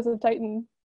surface of Titan?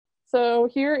 So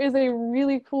here is a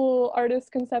really cool artist's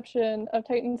conception of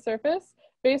Titan's surface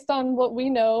based on what we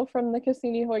know from the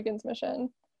Cassini-Huygens mission.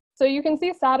 So you can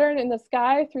see Saturn in the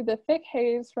sky through the thick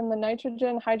haze from the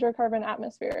nitrogen hydrocarbon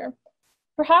atmosphere.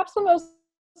 Perhaps the most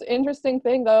interesting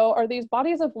thing, though, are these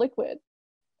bodies of liquid.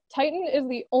 Titan is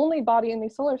the only body in the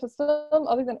solar system,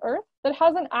 other than Earth, that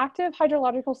has an active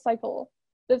hydrological cycle.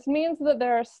 This means that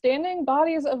there are standing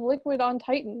bodies of liquid on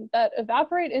Titan that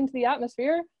evaporate into the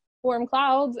atmosphere, form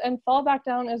clouds, and fall back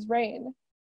down as rain.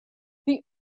 The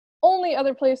only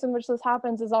other place in which this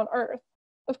happens is on Earth.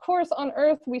 Of course, on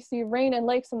Earth, we see rain and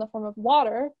lakes in the form of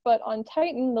water, but on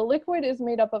Titan, the liquid is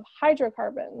made up of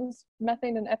hydrocarbons,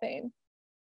 methane and ethane.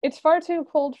 It's far too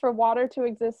cold for water to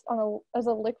exist as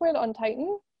a liquid on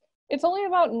Titan. It's only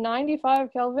about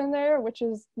 95 Kelvin there, which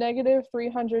is negative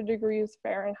 300 degrees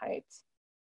Fahrenheit.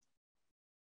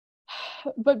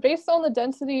 But based on the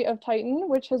density of Titan,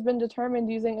 which has been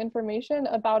determined using information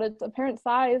about its apparent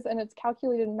size and its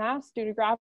calculated mass due to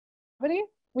gravity,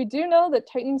 we do know that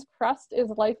Titan's crust is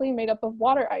likely made up of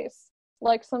water ice,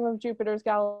 like some of Jupiter's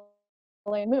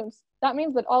Galilean moons. That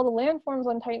means that all the landforms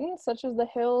on Titan, such as the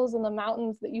hills and the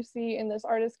mountains that you see in this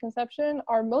artist's conception,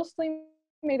 are mostly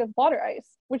made of water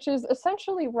ice, which is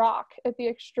essentially rock at the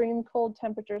extreme cold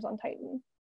temperatures on Titan.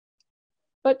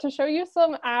 But to show you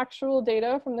some actual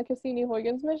data from the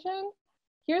Cassini-Huygens mission,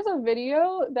 here's a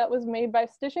video that was made by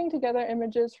stitching together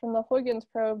images from the Huygens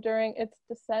probe during its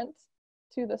descent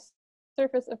to the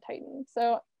surface of Titan.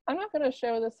 So I'm not going to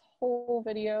show this whole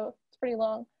video, it's pretty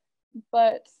long,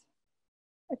 but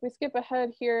if we skip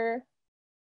ahead here,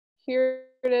 here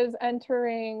it is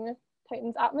entering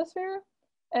Titan's atmosphere,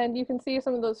 and you can see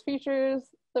some of those features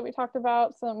that we talked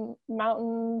about, some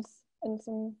mountains and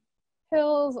some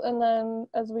hills, and then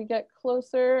as we get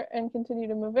closer and continue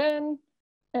to move in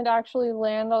and actually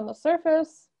land on the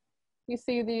surface, you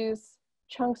see these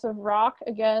chunks of rock.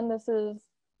 Again, this is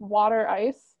water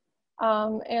ice,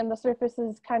 and the surface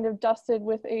is kind of dusted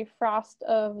with a frost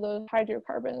of those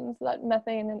hydrocarbons, that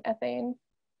methane and ethane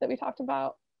that we talked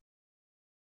about.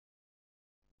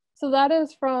 So that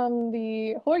is from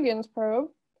the Huygens probe,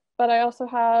 but I also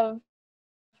have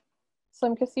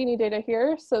some Cassini data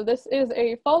here. So this is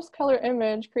a false color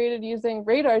image created using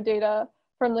radar data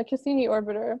from the Cassini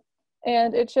orbiter.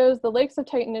 And it shows the lakes of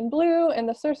Titan in blue and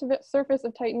the surface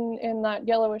of Titan in that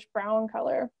yellowish brown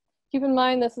color. Keep in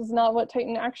mind, this is not what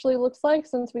Titan actually looks like,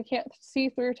 since we can't see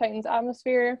through Titan's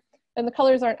atmosphere, and the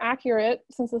colors aren't accurate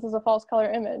since this is a false color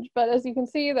image. But as you can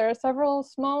see, there are several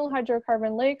small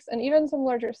hydrocarbon lakes and even some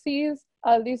larger seas.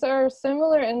 These are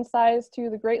similar in size to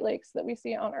the Great Lakes that we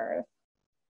see on Earth.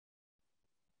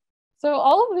 So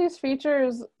all of these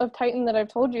features of Titan that I've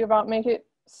told you about make it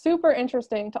super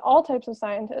interesting to all types of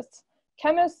scientists.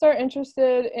 Chemists are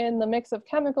interested in the mix of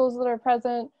chemicals that are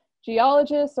present.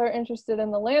 Geologists are interested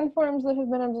in the landforms that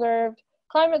have been observed.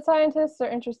 Climate scientists are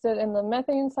interested in the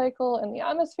methane cycle in the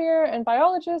atmosphere, and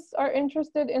biologists are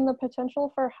interested in the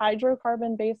potential for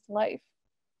hydrocarbon-based life.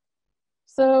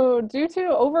 So due to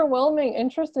overwhelming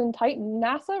interest in Titan,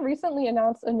 NASA recently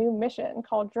announced a new mission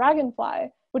called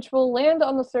Dragonfly, which will land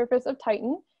on the surface of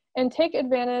Titan and take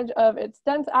advantage of its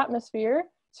dense atmosphere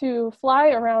to fly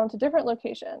around to different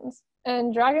locations.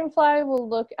 And Dragonfly will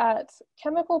look at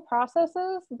chemical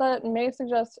processes that may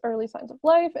suggest early signs of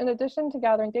life, in addition to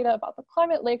gathering data about the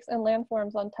climate, lakes, and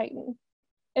landforms on Titan.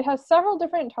 It has several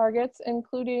different targets,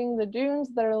 including the dunes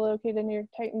that are located near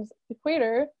Titan's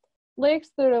equator, lakes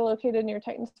that are located near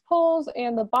Titan's poles,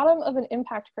 and the bottom of an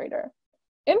impact crater.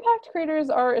 Impact craters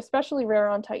are especially rare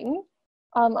on Titan,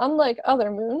 unlike other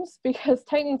moons, because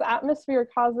Titan's atmosphere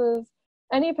causes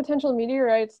any potential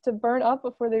meteorites to burn up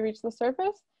before they reach the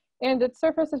surface, and its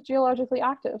surface is geologically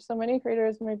active, so many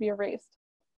craters may be erased.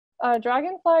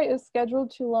 Dragonfly is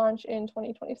scheduled to launch in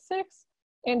 2026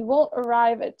 and won't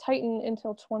arrive at Titan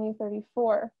until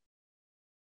 2034.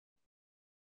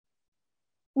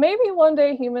 Maybe one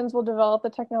day humans will develop the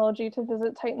technology to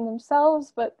visit Titan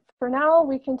themselves, but for now,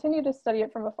 we continue to study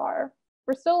it from afar.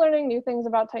 We're still learning new things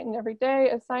about Titan every day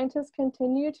as scientists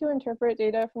continue to interpret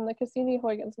data from the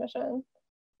Cassini-Huygens mission.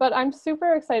 But I'm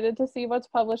super excited to see what's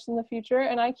published in the future,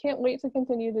 and I can't wait to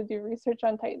continue to do research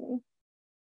on Titan.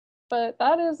 But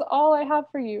that is all I have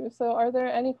for you. So are there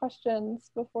any questions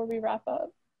before we wrap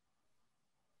up?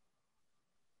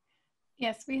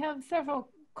 Yes, we have several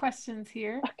questions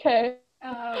here. Okay.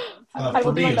 I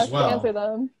will do my best to answer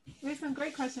them. We have some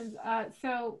great questions.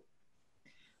 So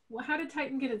how did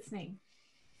Titan get its name?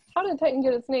 How did Titan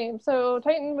get its name? So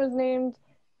Titan was named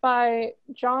by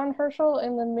John Herschel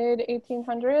in the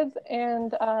mid-1800s,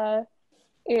 and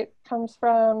it comes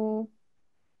from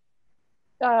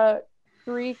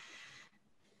Greek,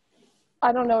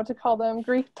 I don't know what to call them,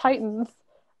 Greek Titans.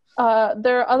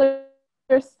 There are other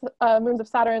moons of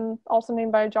Saturn, also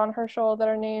named by John Herschel, that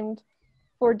are named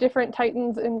for different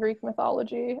Titans in Greek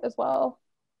mythology as well.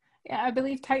 Yeah, I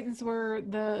believe Titans were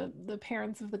the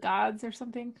parents of the gods or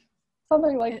something.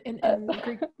 Something like in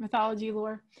Greek mythology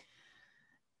lore.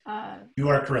 You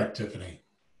are correct, Tiffany.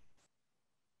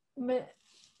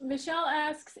 Michelle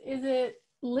asks, is it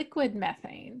liquid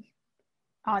methane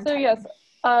on So Titan?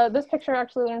 Yes, this picture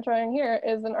actually that I'm showing here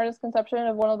is an artist's conception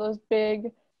of one of those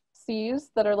big seas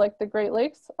that are like the Great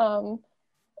Lakes.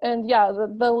 And yeah,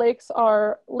 the lakes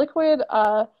are liquid.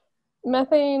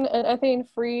 Methane and ethane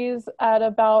freeze at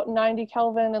about 90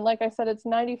 Kelvin. And like I said, it's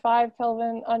 95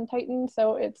 Kelvin on Titan.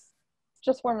 So it's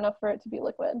just warm enough for it to be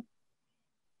liquid.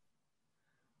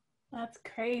 That's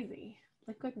crazy.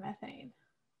 Liquid methane.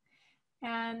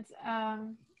 And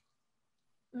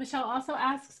Michelle also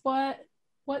asks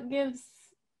what gives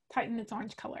Titan its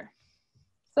orange color?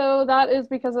 So that is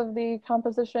because of the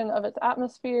composition of its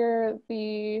atmosphere,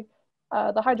 the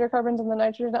hydrocarbons and the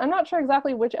nitrogen. I'm not sure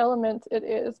exactly which element it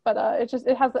is, but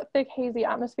it has that thick, hazy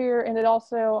atmosphere, and it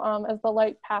also, as the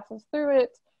light passes through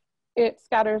it, it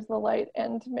scatters the light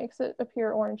and makes it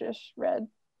appear orangish red.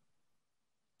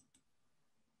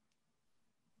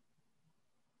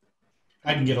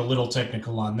 I can get a little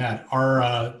technical on that.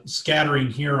 Our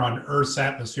scattering here on Earth's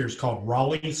atmosphere is called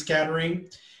Rayleigh scattering,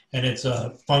 and it's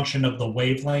a function of the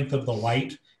wavelength of the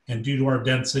light. And due to our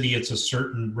density, it's a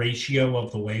certain ratio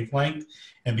of the wavelength.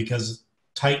 And because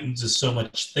Titan's is so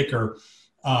much thicker,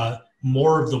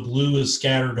 more of the blue is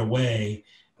scattered away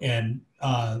and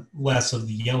less of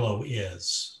the yellow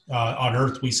is. On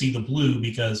Earth, we see the blue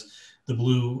because the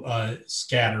blue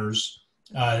scatters.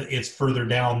 It's further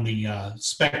down the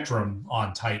spectrum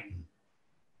on Titan.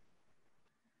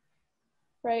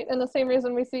 Right, and the same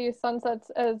reason we see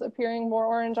sunsets as appearing more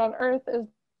orange on Earth is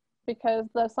because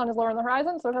the sun is lower on the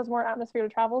horizon, so it has more atmosphere to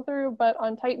travel through. But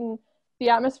on Titan, the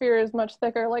atmosphere is much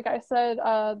thicker. Like I said,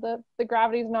 the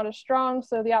gravity is not as strong,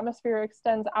 so the atmosphere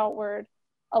extends outward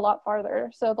a lot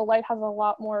farther. So the light has a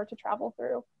lot more to travel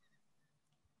through.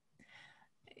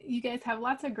 You guys have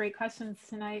lots of great questions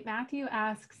tonight. Matthew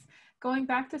asks, going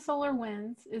back to solar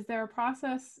winds, is there a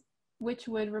process which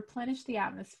would replenish the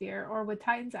atmosphere, or would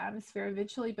Titan's atmosphere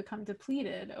eventually become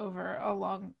depleted over a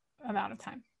long amount of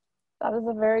time? That is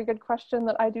a very good question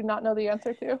that I do not know the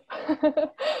answer to.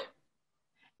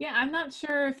 Yeah, I'm not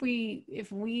sure if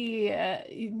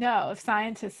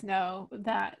scientists know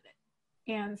that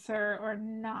answer or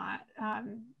not.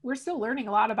 We're still learning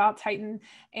a lot about Titan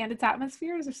and its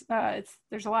atmospheres.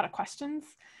 There's a lot of questions,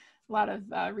 a lot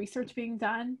of research being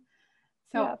done.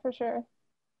 So yeah, for sure.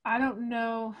 I don't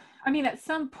know. I mean, at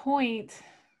some point,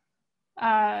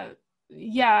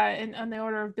 in on the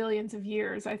order of billions of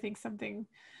years, I think something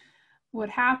would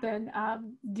happen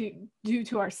due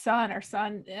to our sun. Our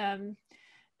sun,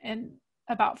 in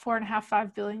about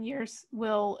 4.5-5 billion years,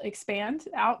 will expand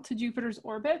out to Jupiter's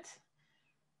orbit,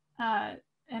 and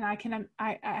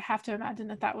I have to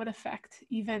imagine that would affect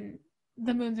even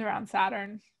the moons around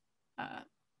Saturn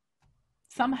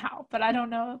somehow, but I don't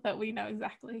know that we know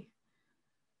exactly.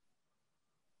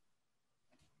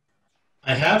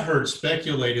 I have heard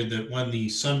speculated that when the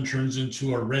sun turns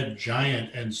into a red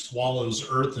giant and swallows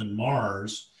Earth and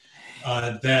Mars,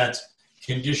 that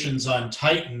conditions on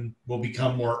Titan will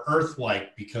become more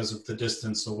Earth-like because of the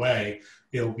distance away.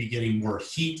 It'll be getting more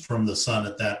heat from the sun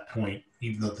at that point,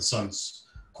 even though the sun's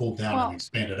cooled down and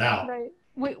expanded out. Right.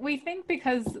 We think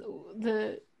because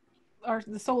the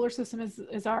solar system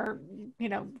is our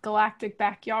galactic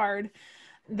backyard,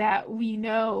 that we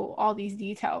know all these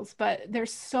details, but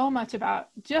there's so much about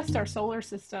just our solar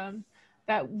system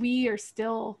that we are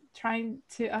still trying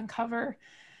to uncover.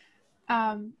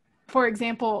 For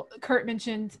example, Kurt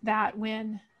mentioned that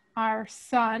when our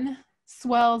sun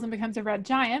swells and becomes a red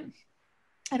giant,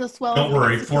 it'll swell. Don't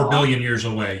worry, 4 billion years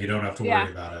away. You don't have to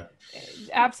worry about it.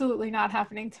 Absolutely not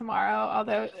happening tomorrow.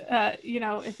 Although,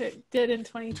 if it did in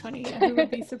 2020, who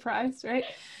would be surprised, right?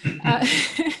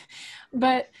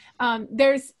 But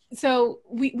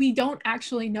we don't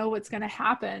actually know what's going to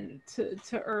happen to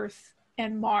Earth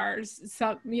and Mars.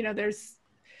 So, there's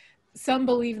some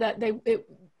believe that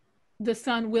the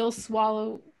sun will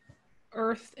swallow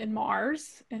Earth and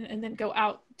Mars and then go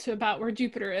out to about where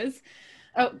Jupiter is.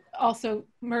 Oh, also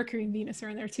Mercury and Venus are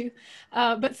in there too.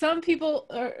 But some people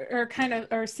are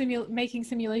making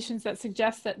simulations that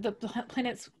suggest that the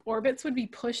planet's orbits would be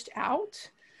pushed out.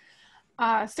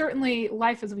 Certainly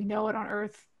life as we know it on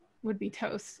Earth would be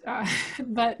toast.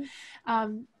 But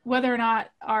whether or not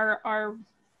our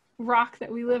rock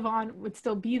that we live on would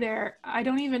still be there, I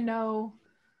don't even know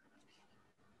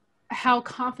how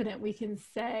confident we can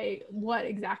say what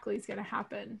exactly is going to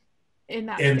happen in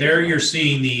that. And there you're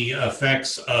seeing the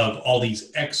effects of all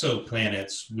these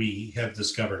exoplanets we have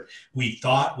discovered. We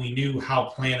thought we knew how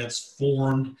planets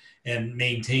formed and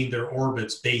maintained their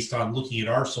orbits based on looking at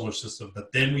our solar system,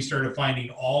 but then we started finding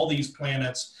all these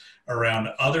planets around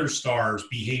other stars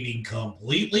behaving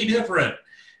completely different,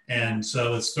 and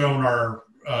so it's thrown our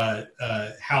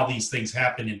how these things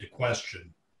happen into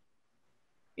question.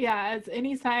 Yeah, as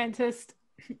any scientist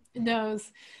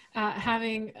knows,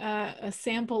 having a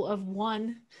sample of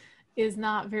one is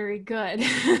not very good.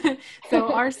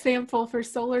 So our sample for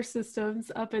solar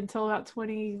systems up until about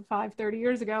 25, 30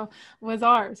 years ago was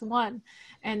ours, one.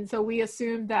 And so we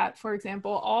assumed that, for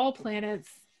example, all planets,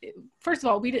 first of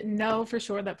all, we didn't know for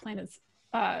sure that planets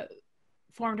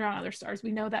formed around other stars.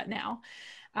 We know that now.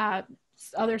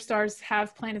 Other stars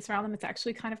have planets around them. It's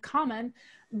actually kind of common,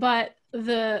 but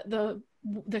the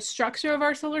structure of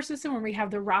our solar system, where we have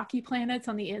the rocky planets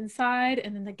on the inside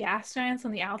and then the gas giants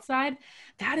on the outside,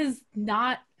 that is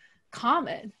not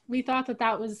common. We thought that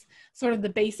that was sort of the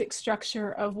basic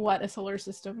structure of what a solar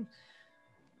system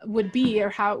would be, or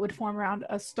how it would form around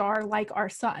a star like our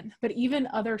sun. But even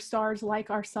other stars like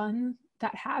our sun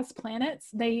that has planets,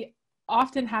 they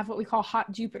often have what we call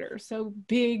hot Jupiters, so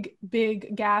big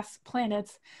gas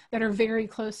planets that are very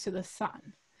close to the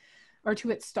sun or to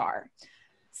its star.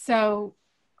 So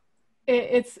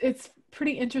it's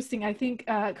pretty interesting. I think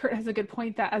Kurt has a good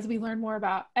point that as we learn more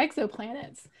about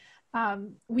exoplanets,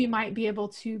 we might be able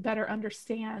to better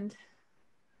understand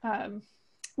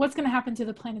what's going to happen to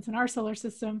the planets in our solar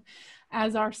system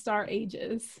as our star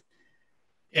ages.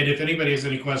 And if anybody has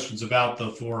any questions about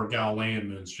the 4 Galilean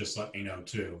moons, just let me know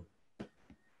too.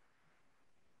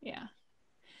 Yeah.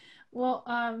 Well,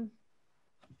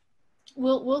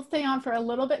 we'll stay on for a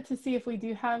little bit to see if we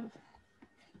do have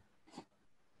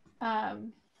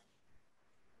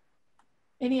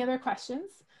any other questions,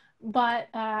 but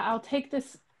I'll take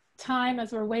this time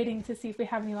as we're waiting to see if we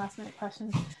have any last minute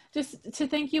questions, just to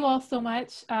thank you all so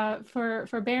much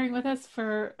for bearing with us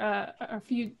for a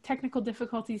few technical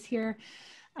difficulties here.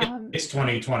 It's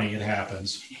 2020, it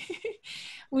happens.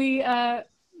 We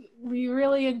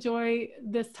really enjoy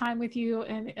this time with you,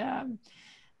 and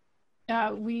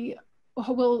we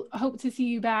will hope to see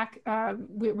you back.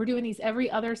 We're doing these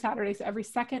every other Saturday, so every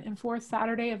second and fourth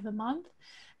Saturday of the month.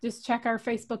 Just check our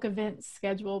Facebook events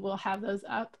schedule. We'll have those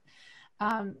up.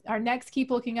 Our next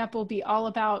Keep Looking Up will be all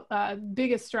about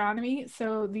big astronomy.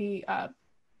 So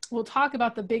we'll talk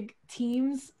about the big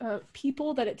teams of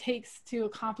people that it takes to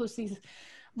accomplish these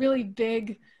really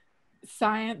big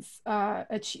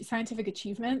scientific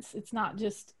achievements. It's not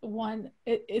just one.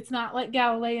 It's not like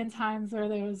Galilean times where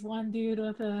there was one dude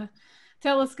with a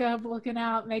telescope looking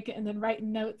out, and then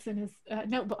writing notes in his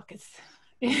notebook.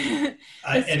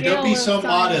 And don't be so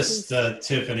modest,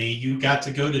 Tiffany. You got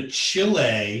to go to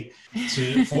Chile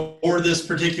for this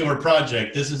particular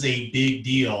project. This is a big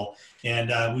deal,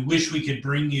 and we wish we could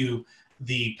bring you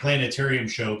the Planetarium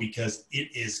show because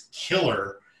it is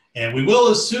killer. And we will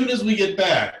as soon as we get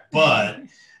back. But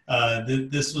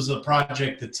this was a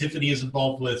project that Tiffany is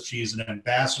involved with. She's an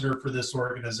ambassador for this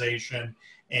organization,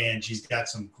 and she's got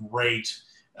some great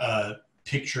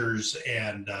pictures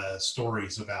and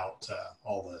stories about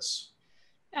all this.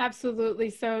 Absolutely.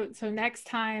 So next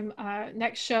time,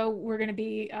 next show, we're going to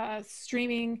be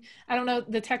streaming. I don't know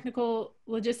the technical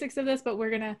logistics of this, but we're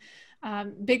going to,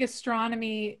 Big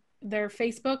Astronomy, their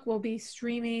Facebook will be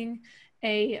streaming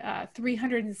a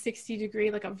 360 degree,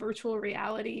 like a virtual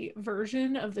reality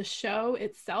version of the show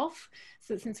itself.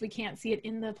 So since we can't see it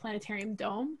in the Planetarium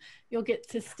dome, you'll get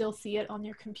to still see it on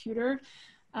your computer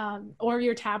or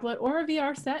your tablet or a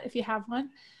VR set if you have one.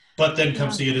 But then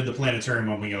come see it in the Planetarium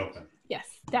when we open.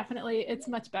 Yes, definitely. It's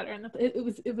much better. And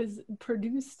it was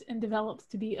produced and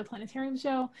developed to be a Planetarium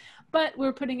show, but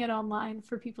we're putting it online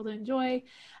for people to enjoy.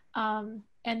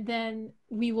 And then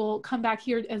we will come back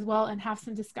here as well and have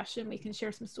some discussion. We can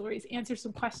share some stories, answer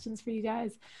some questions for you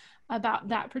guys about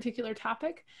that particular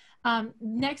topic.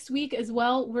 Next week as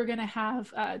well, we're going to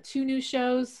have 2 new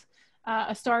shows,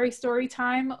 a Starry Story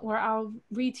Time, where I'll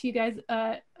read to you guys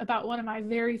about one of my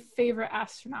very favorite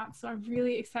astronauts. So I'm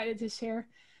really excited to share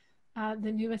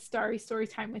the newest Starry Story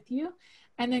Time with you.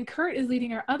 And then Kurt is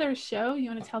leading our other show. You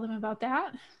want to tell them about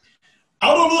that?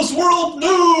 Out of this world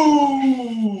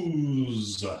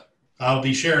news! I'll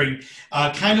be sharing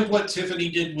kind of what Tiffany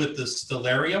did with the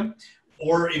Stellarium,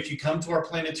 or if you come to our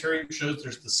Planetarium shows,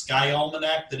 there's the Sky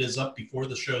Almanac that is up before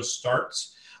the show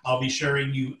starts. I'll be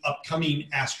sharing you upcoming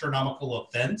astronomical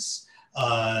events,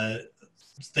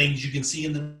 things you can see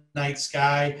in the night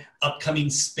sky,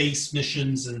 upcoming space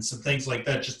missions, and some things like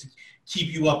that, just to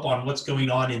keep you up on what's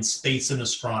going on in space and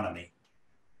astronomy.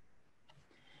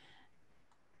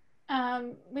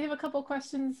 We have a couple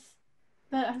questions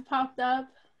that have popped up.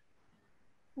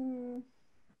 Sorry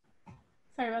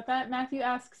about that. Matthew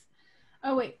asks,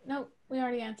 oh wait, no, we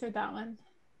already answered that one.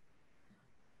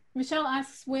 Michelle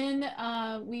asks, when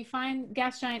we find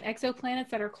gas giant exoplanets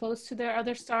that are close to their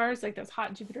other stars, like those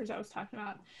hot Jupiters I was talking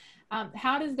about,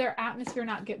 how does their atmosphere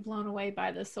not get blown away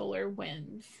by the solar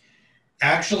winds?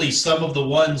 actually, some of the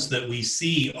ones that we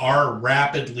see are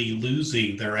rapidly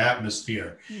losing their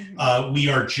atmosphere. We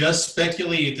are just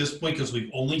speculating at this point because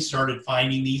we've only started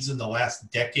finding these in the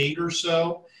last decade or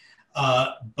so.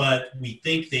 But we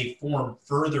think they form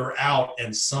further out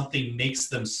and something makes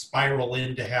them spiral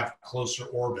in to have closer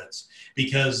orbits.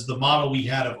 Because the model we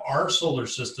had of our solar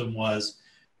system was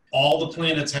all the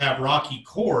planets have rocky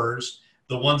cores.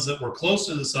 The ones that were close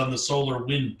to the sun, the solar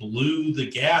wind blew the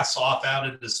gas off out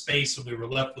into space, and we were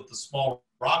left with the small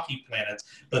rocky planets.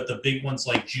 But the big ones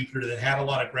like Jupiter that had a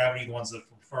lot of gravity, the ones that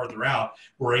were farther out,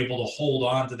 were able to hold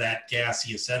on to that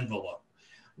gaseous envelope.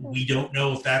 We don't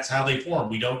know if that's how they form.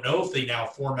 We don't know if they now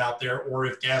form out there or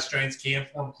if gas giants can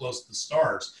form close to the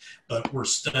stars. But we're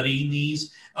studying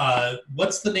these.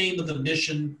 What's the name of the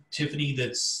mission, Tiffany,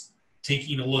 that's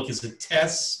taking a look? Is it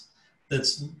TESS?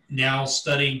 That's now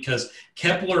studying, because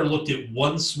Kepler looked at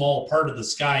one small part of the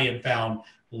sky and found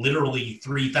literally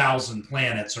 3,000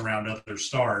 planets around other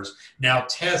stars. Now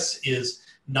TESS is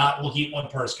not looking at one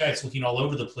part of the sky, it's looking all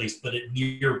over the place, but at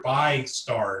nearby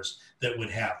stars that would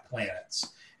have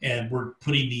planets. And we're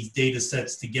putting these data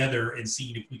sets together and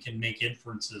seeing if we can make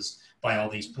inferences by all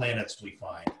these planets we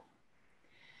find.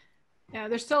 Yeah,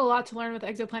 there's still a lot to learn with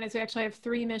exoplanets. We actually have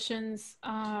 3 missions.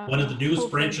 One of the newest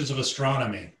branches of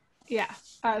astronomy. Yeah.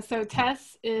 So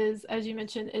TESS is, as you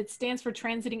mentioned, it stands for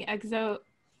Transiting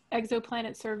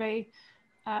Exoplanet Survey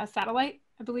Satellite,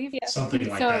 I believe. Yeah. Something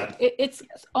like so that. It's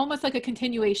almost like a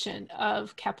continuation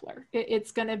of Kepler.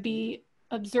 It's going to be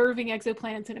observing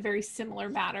exoplanets in a very similar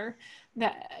manner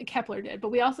that Kepler did.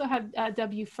 But we also have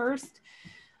WFIRST.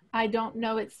 I don't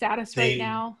know its status right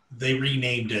now. They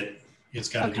renamed it. It's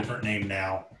got a different name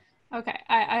now. Okay,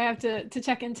 I have to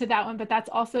check into that one, but that's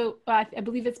also, I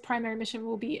believe its primary mission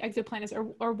will be exoplanets,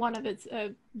 or one of its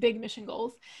big mission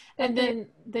goals. And then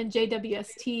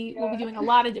JWST will be doing a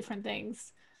lot of different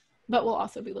things, but we'll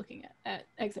also be looking at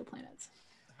exoplanets.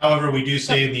 However, we do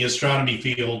say in the astronomy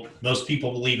field, most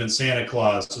people believe in Santa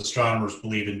Claus, astronomers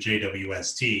believe in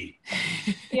JWST.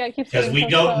 Yeah, it keeps because we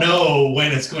don't know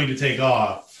when it's going to take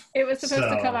off. It was supposed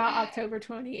to come out October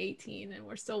 2018, and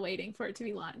we're still waiting for it to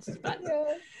be launched. But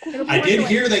I did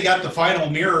hear they got the final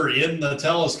mirror in the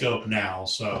telescope now,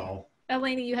 so.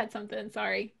 Eleni, you had something,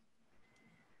 sorry.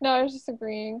 No, I was just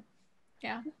agreeing.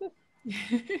 Yeah.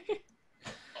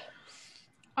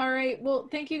 All right. Well,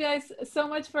 thank you guys so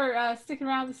much for sticking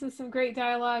around. This is some great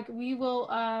dialogue. We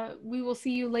will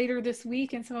see you later this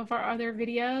week in some of our other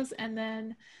videos, and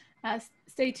then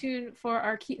stay tuned for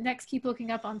our next Keep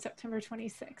Looking Up on September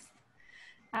 26th.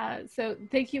 So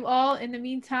thank you all. In the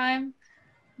meantime,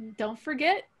 don't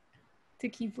forget to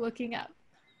keep looking up.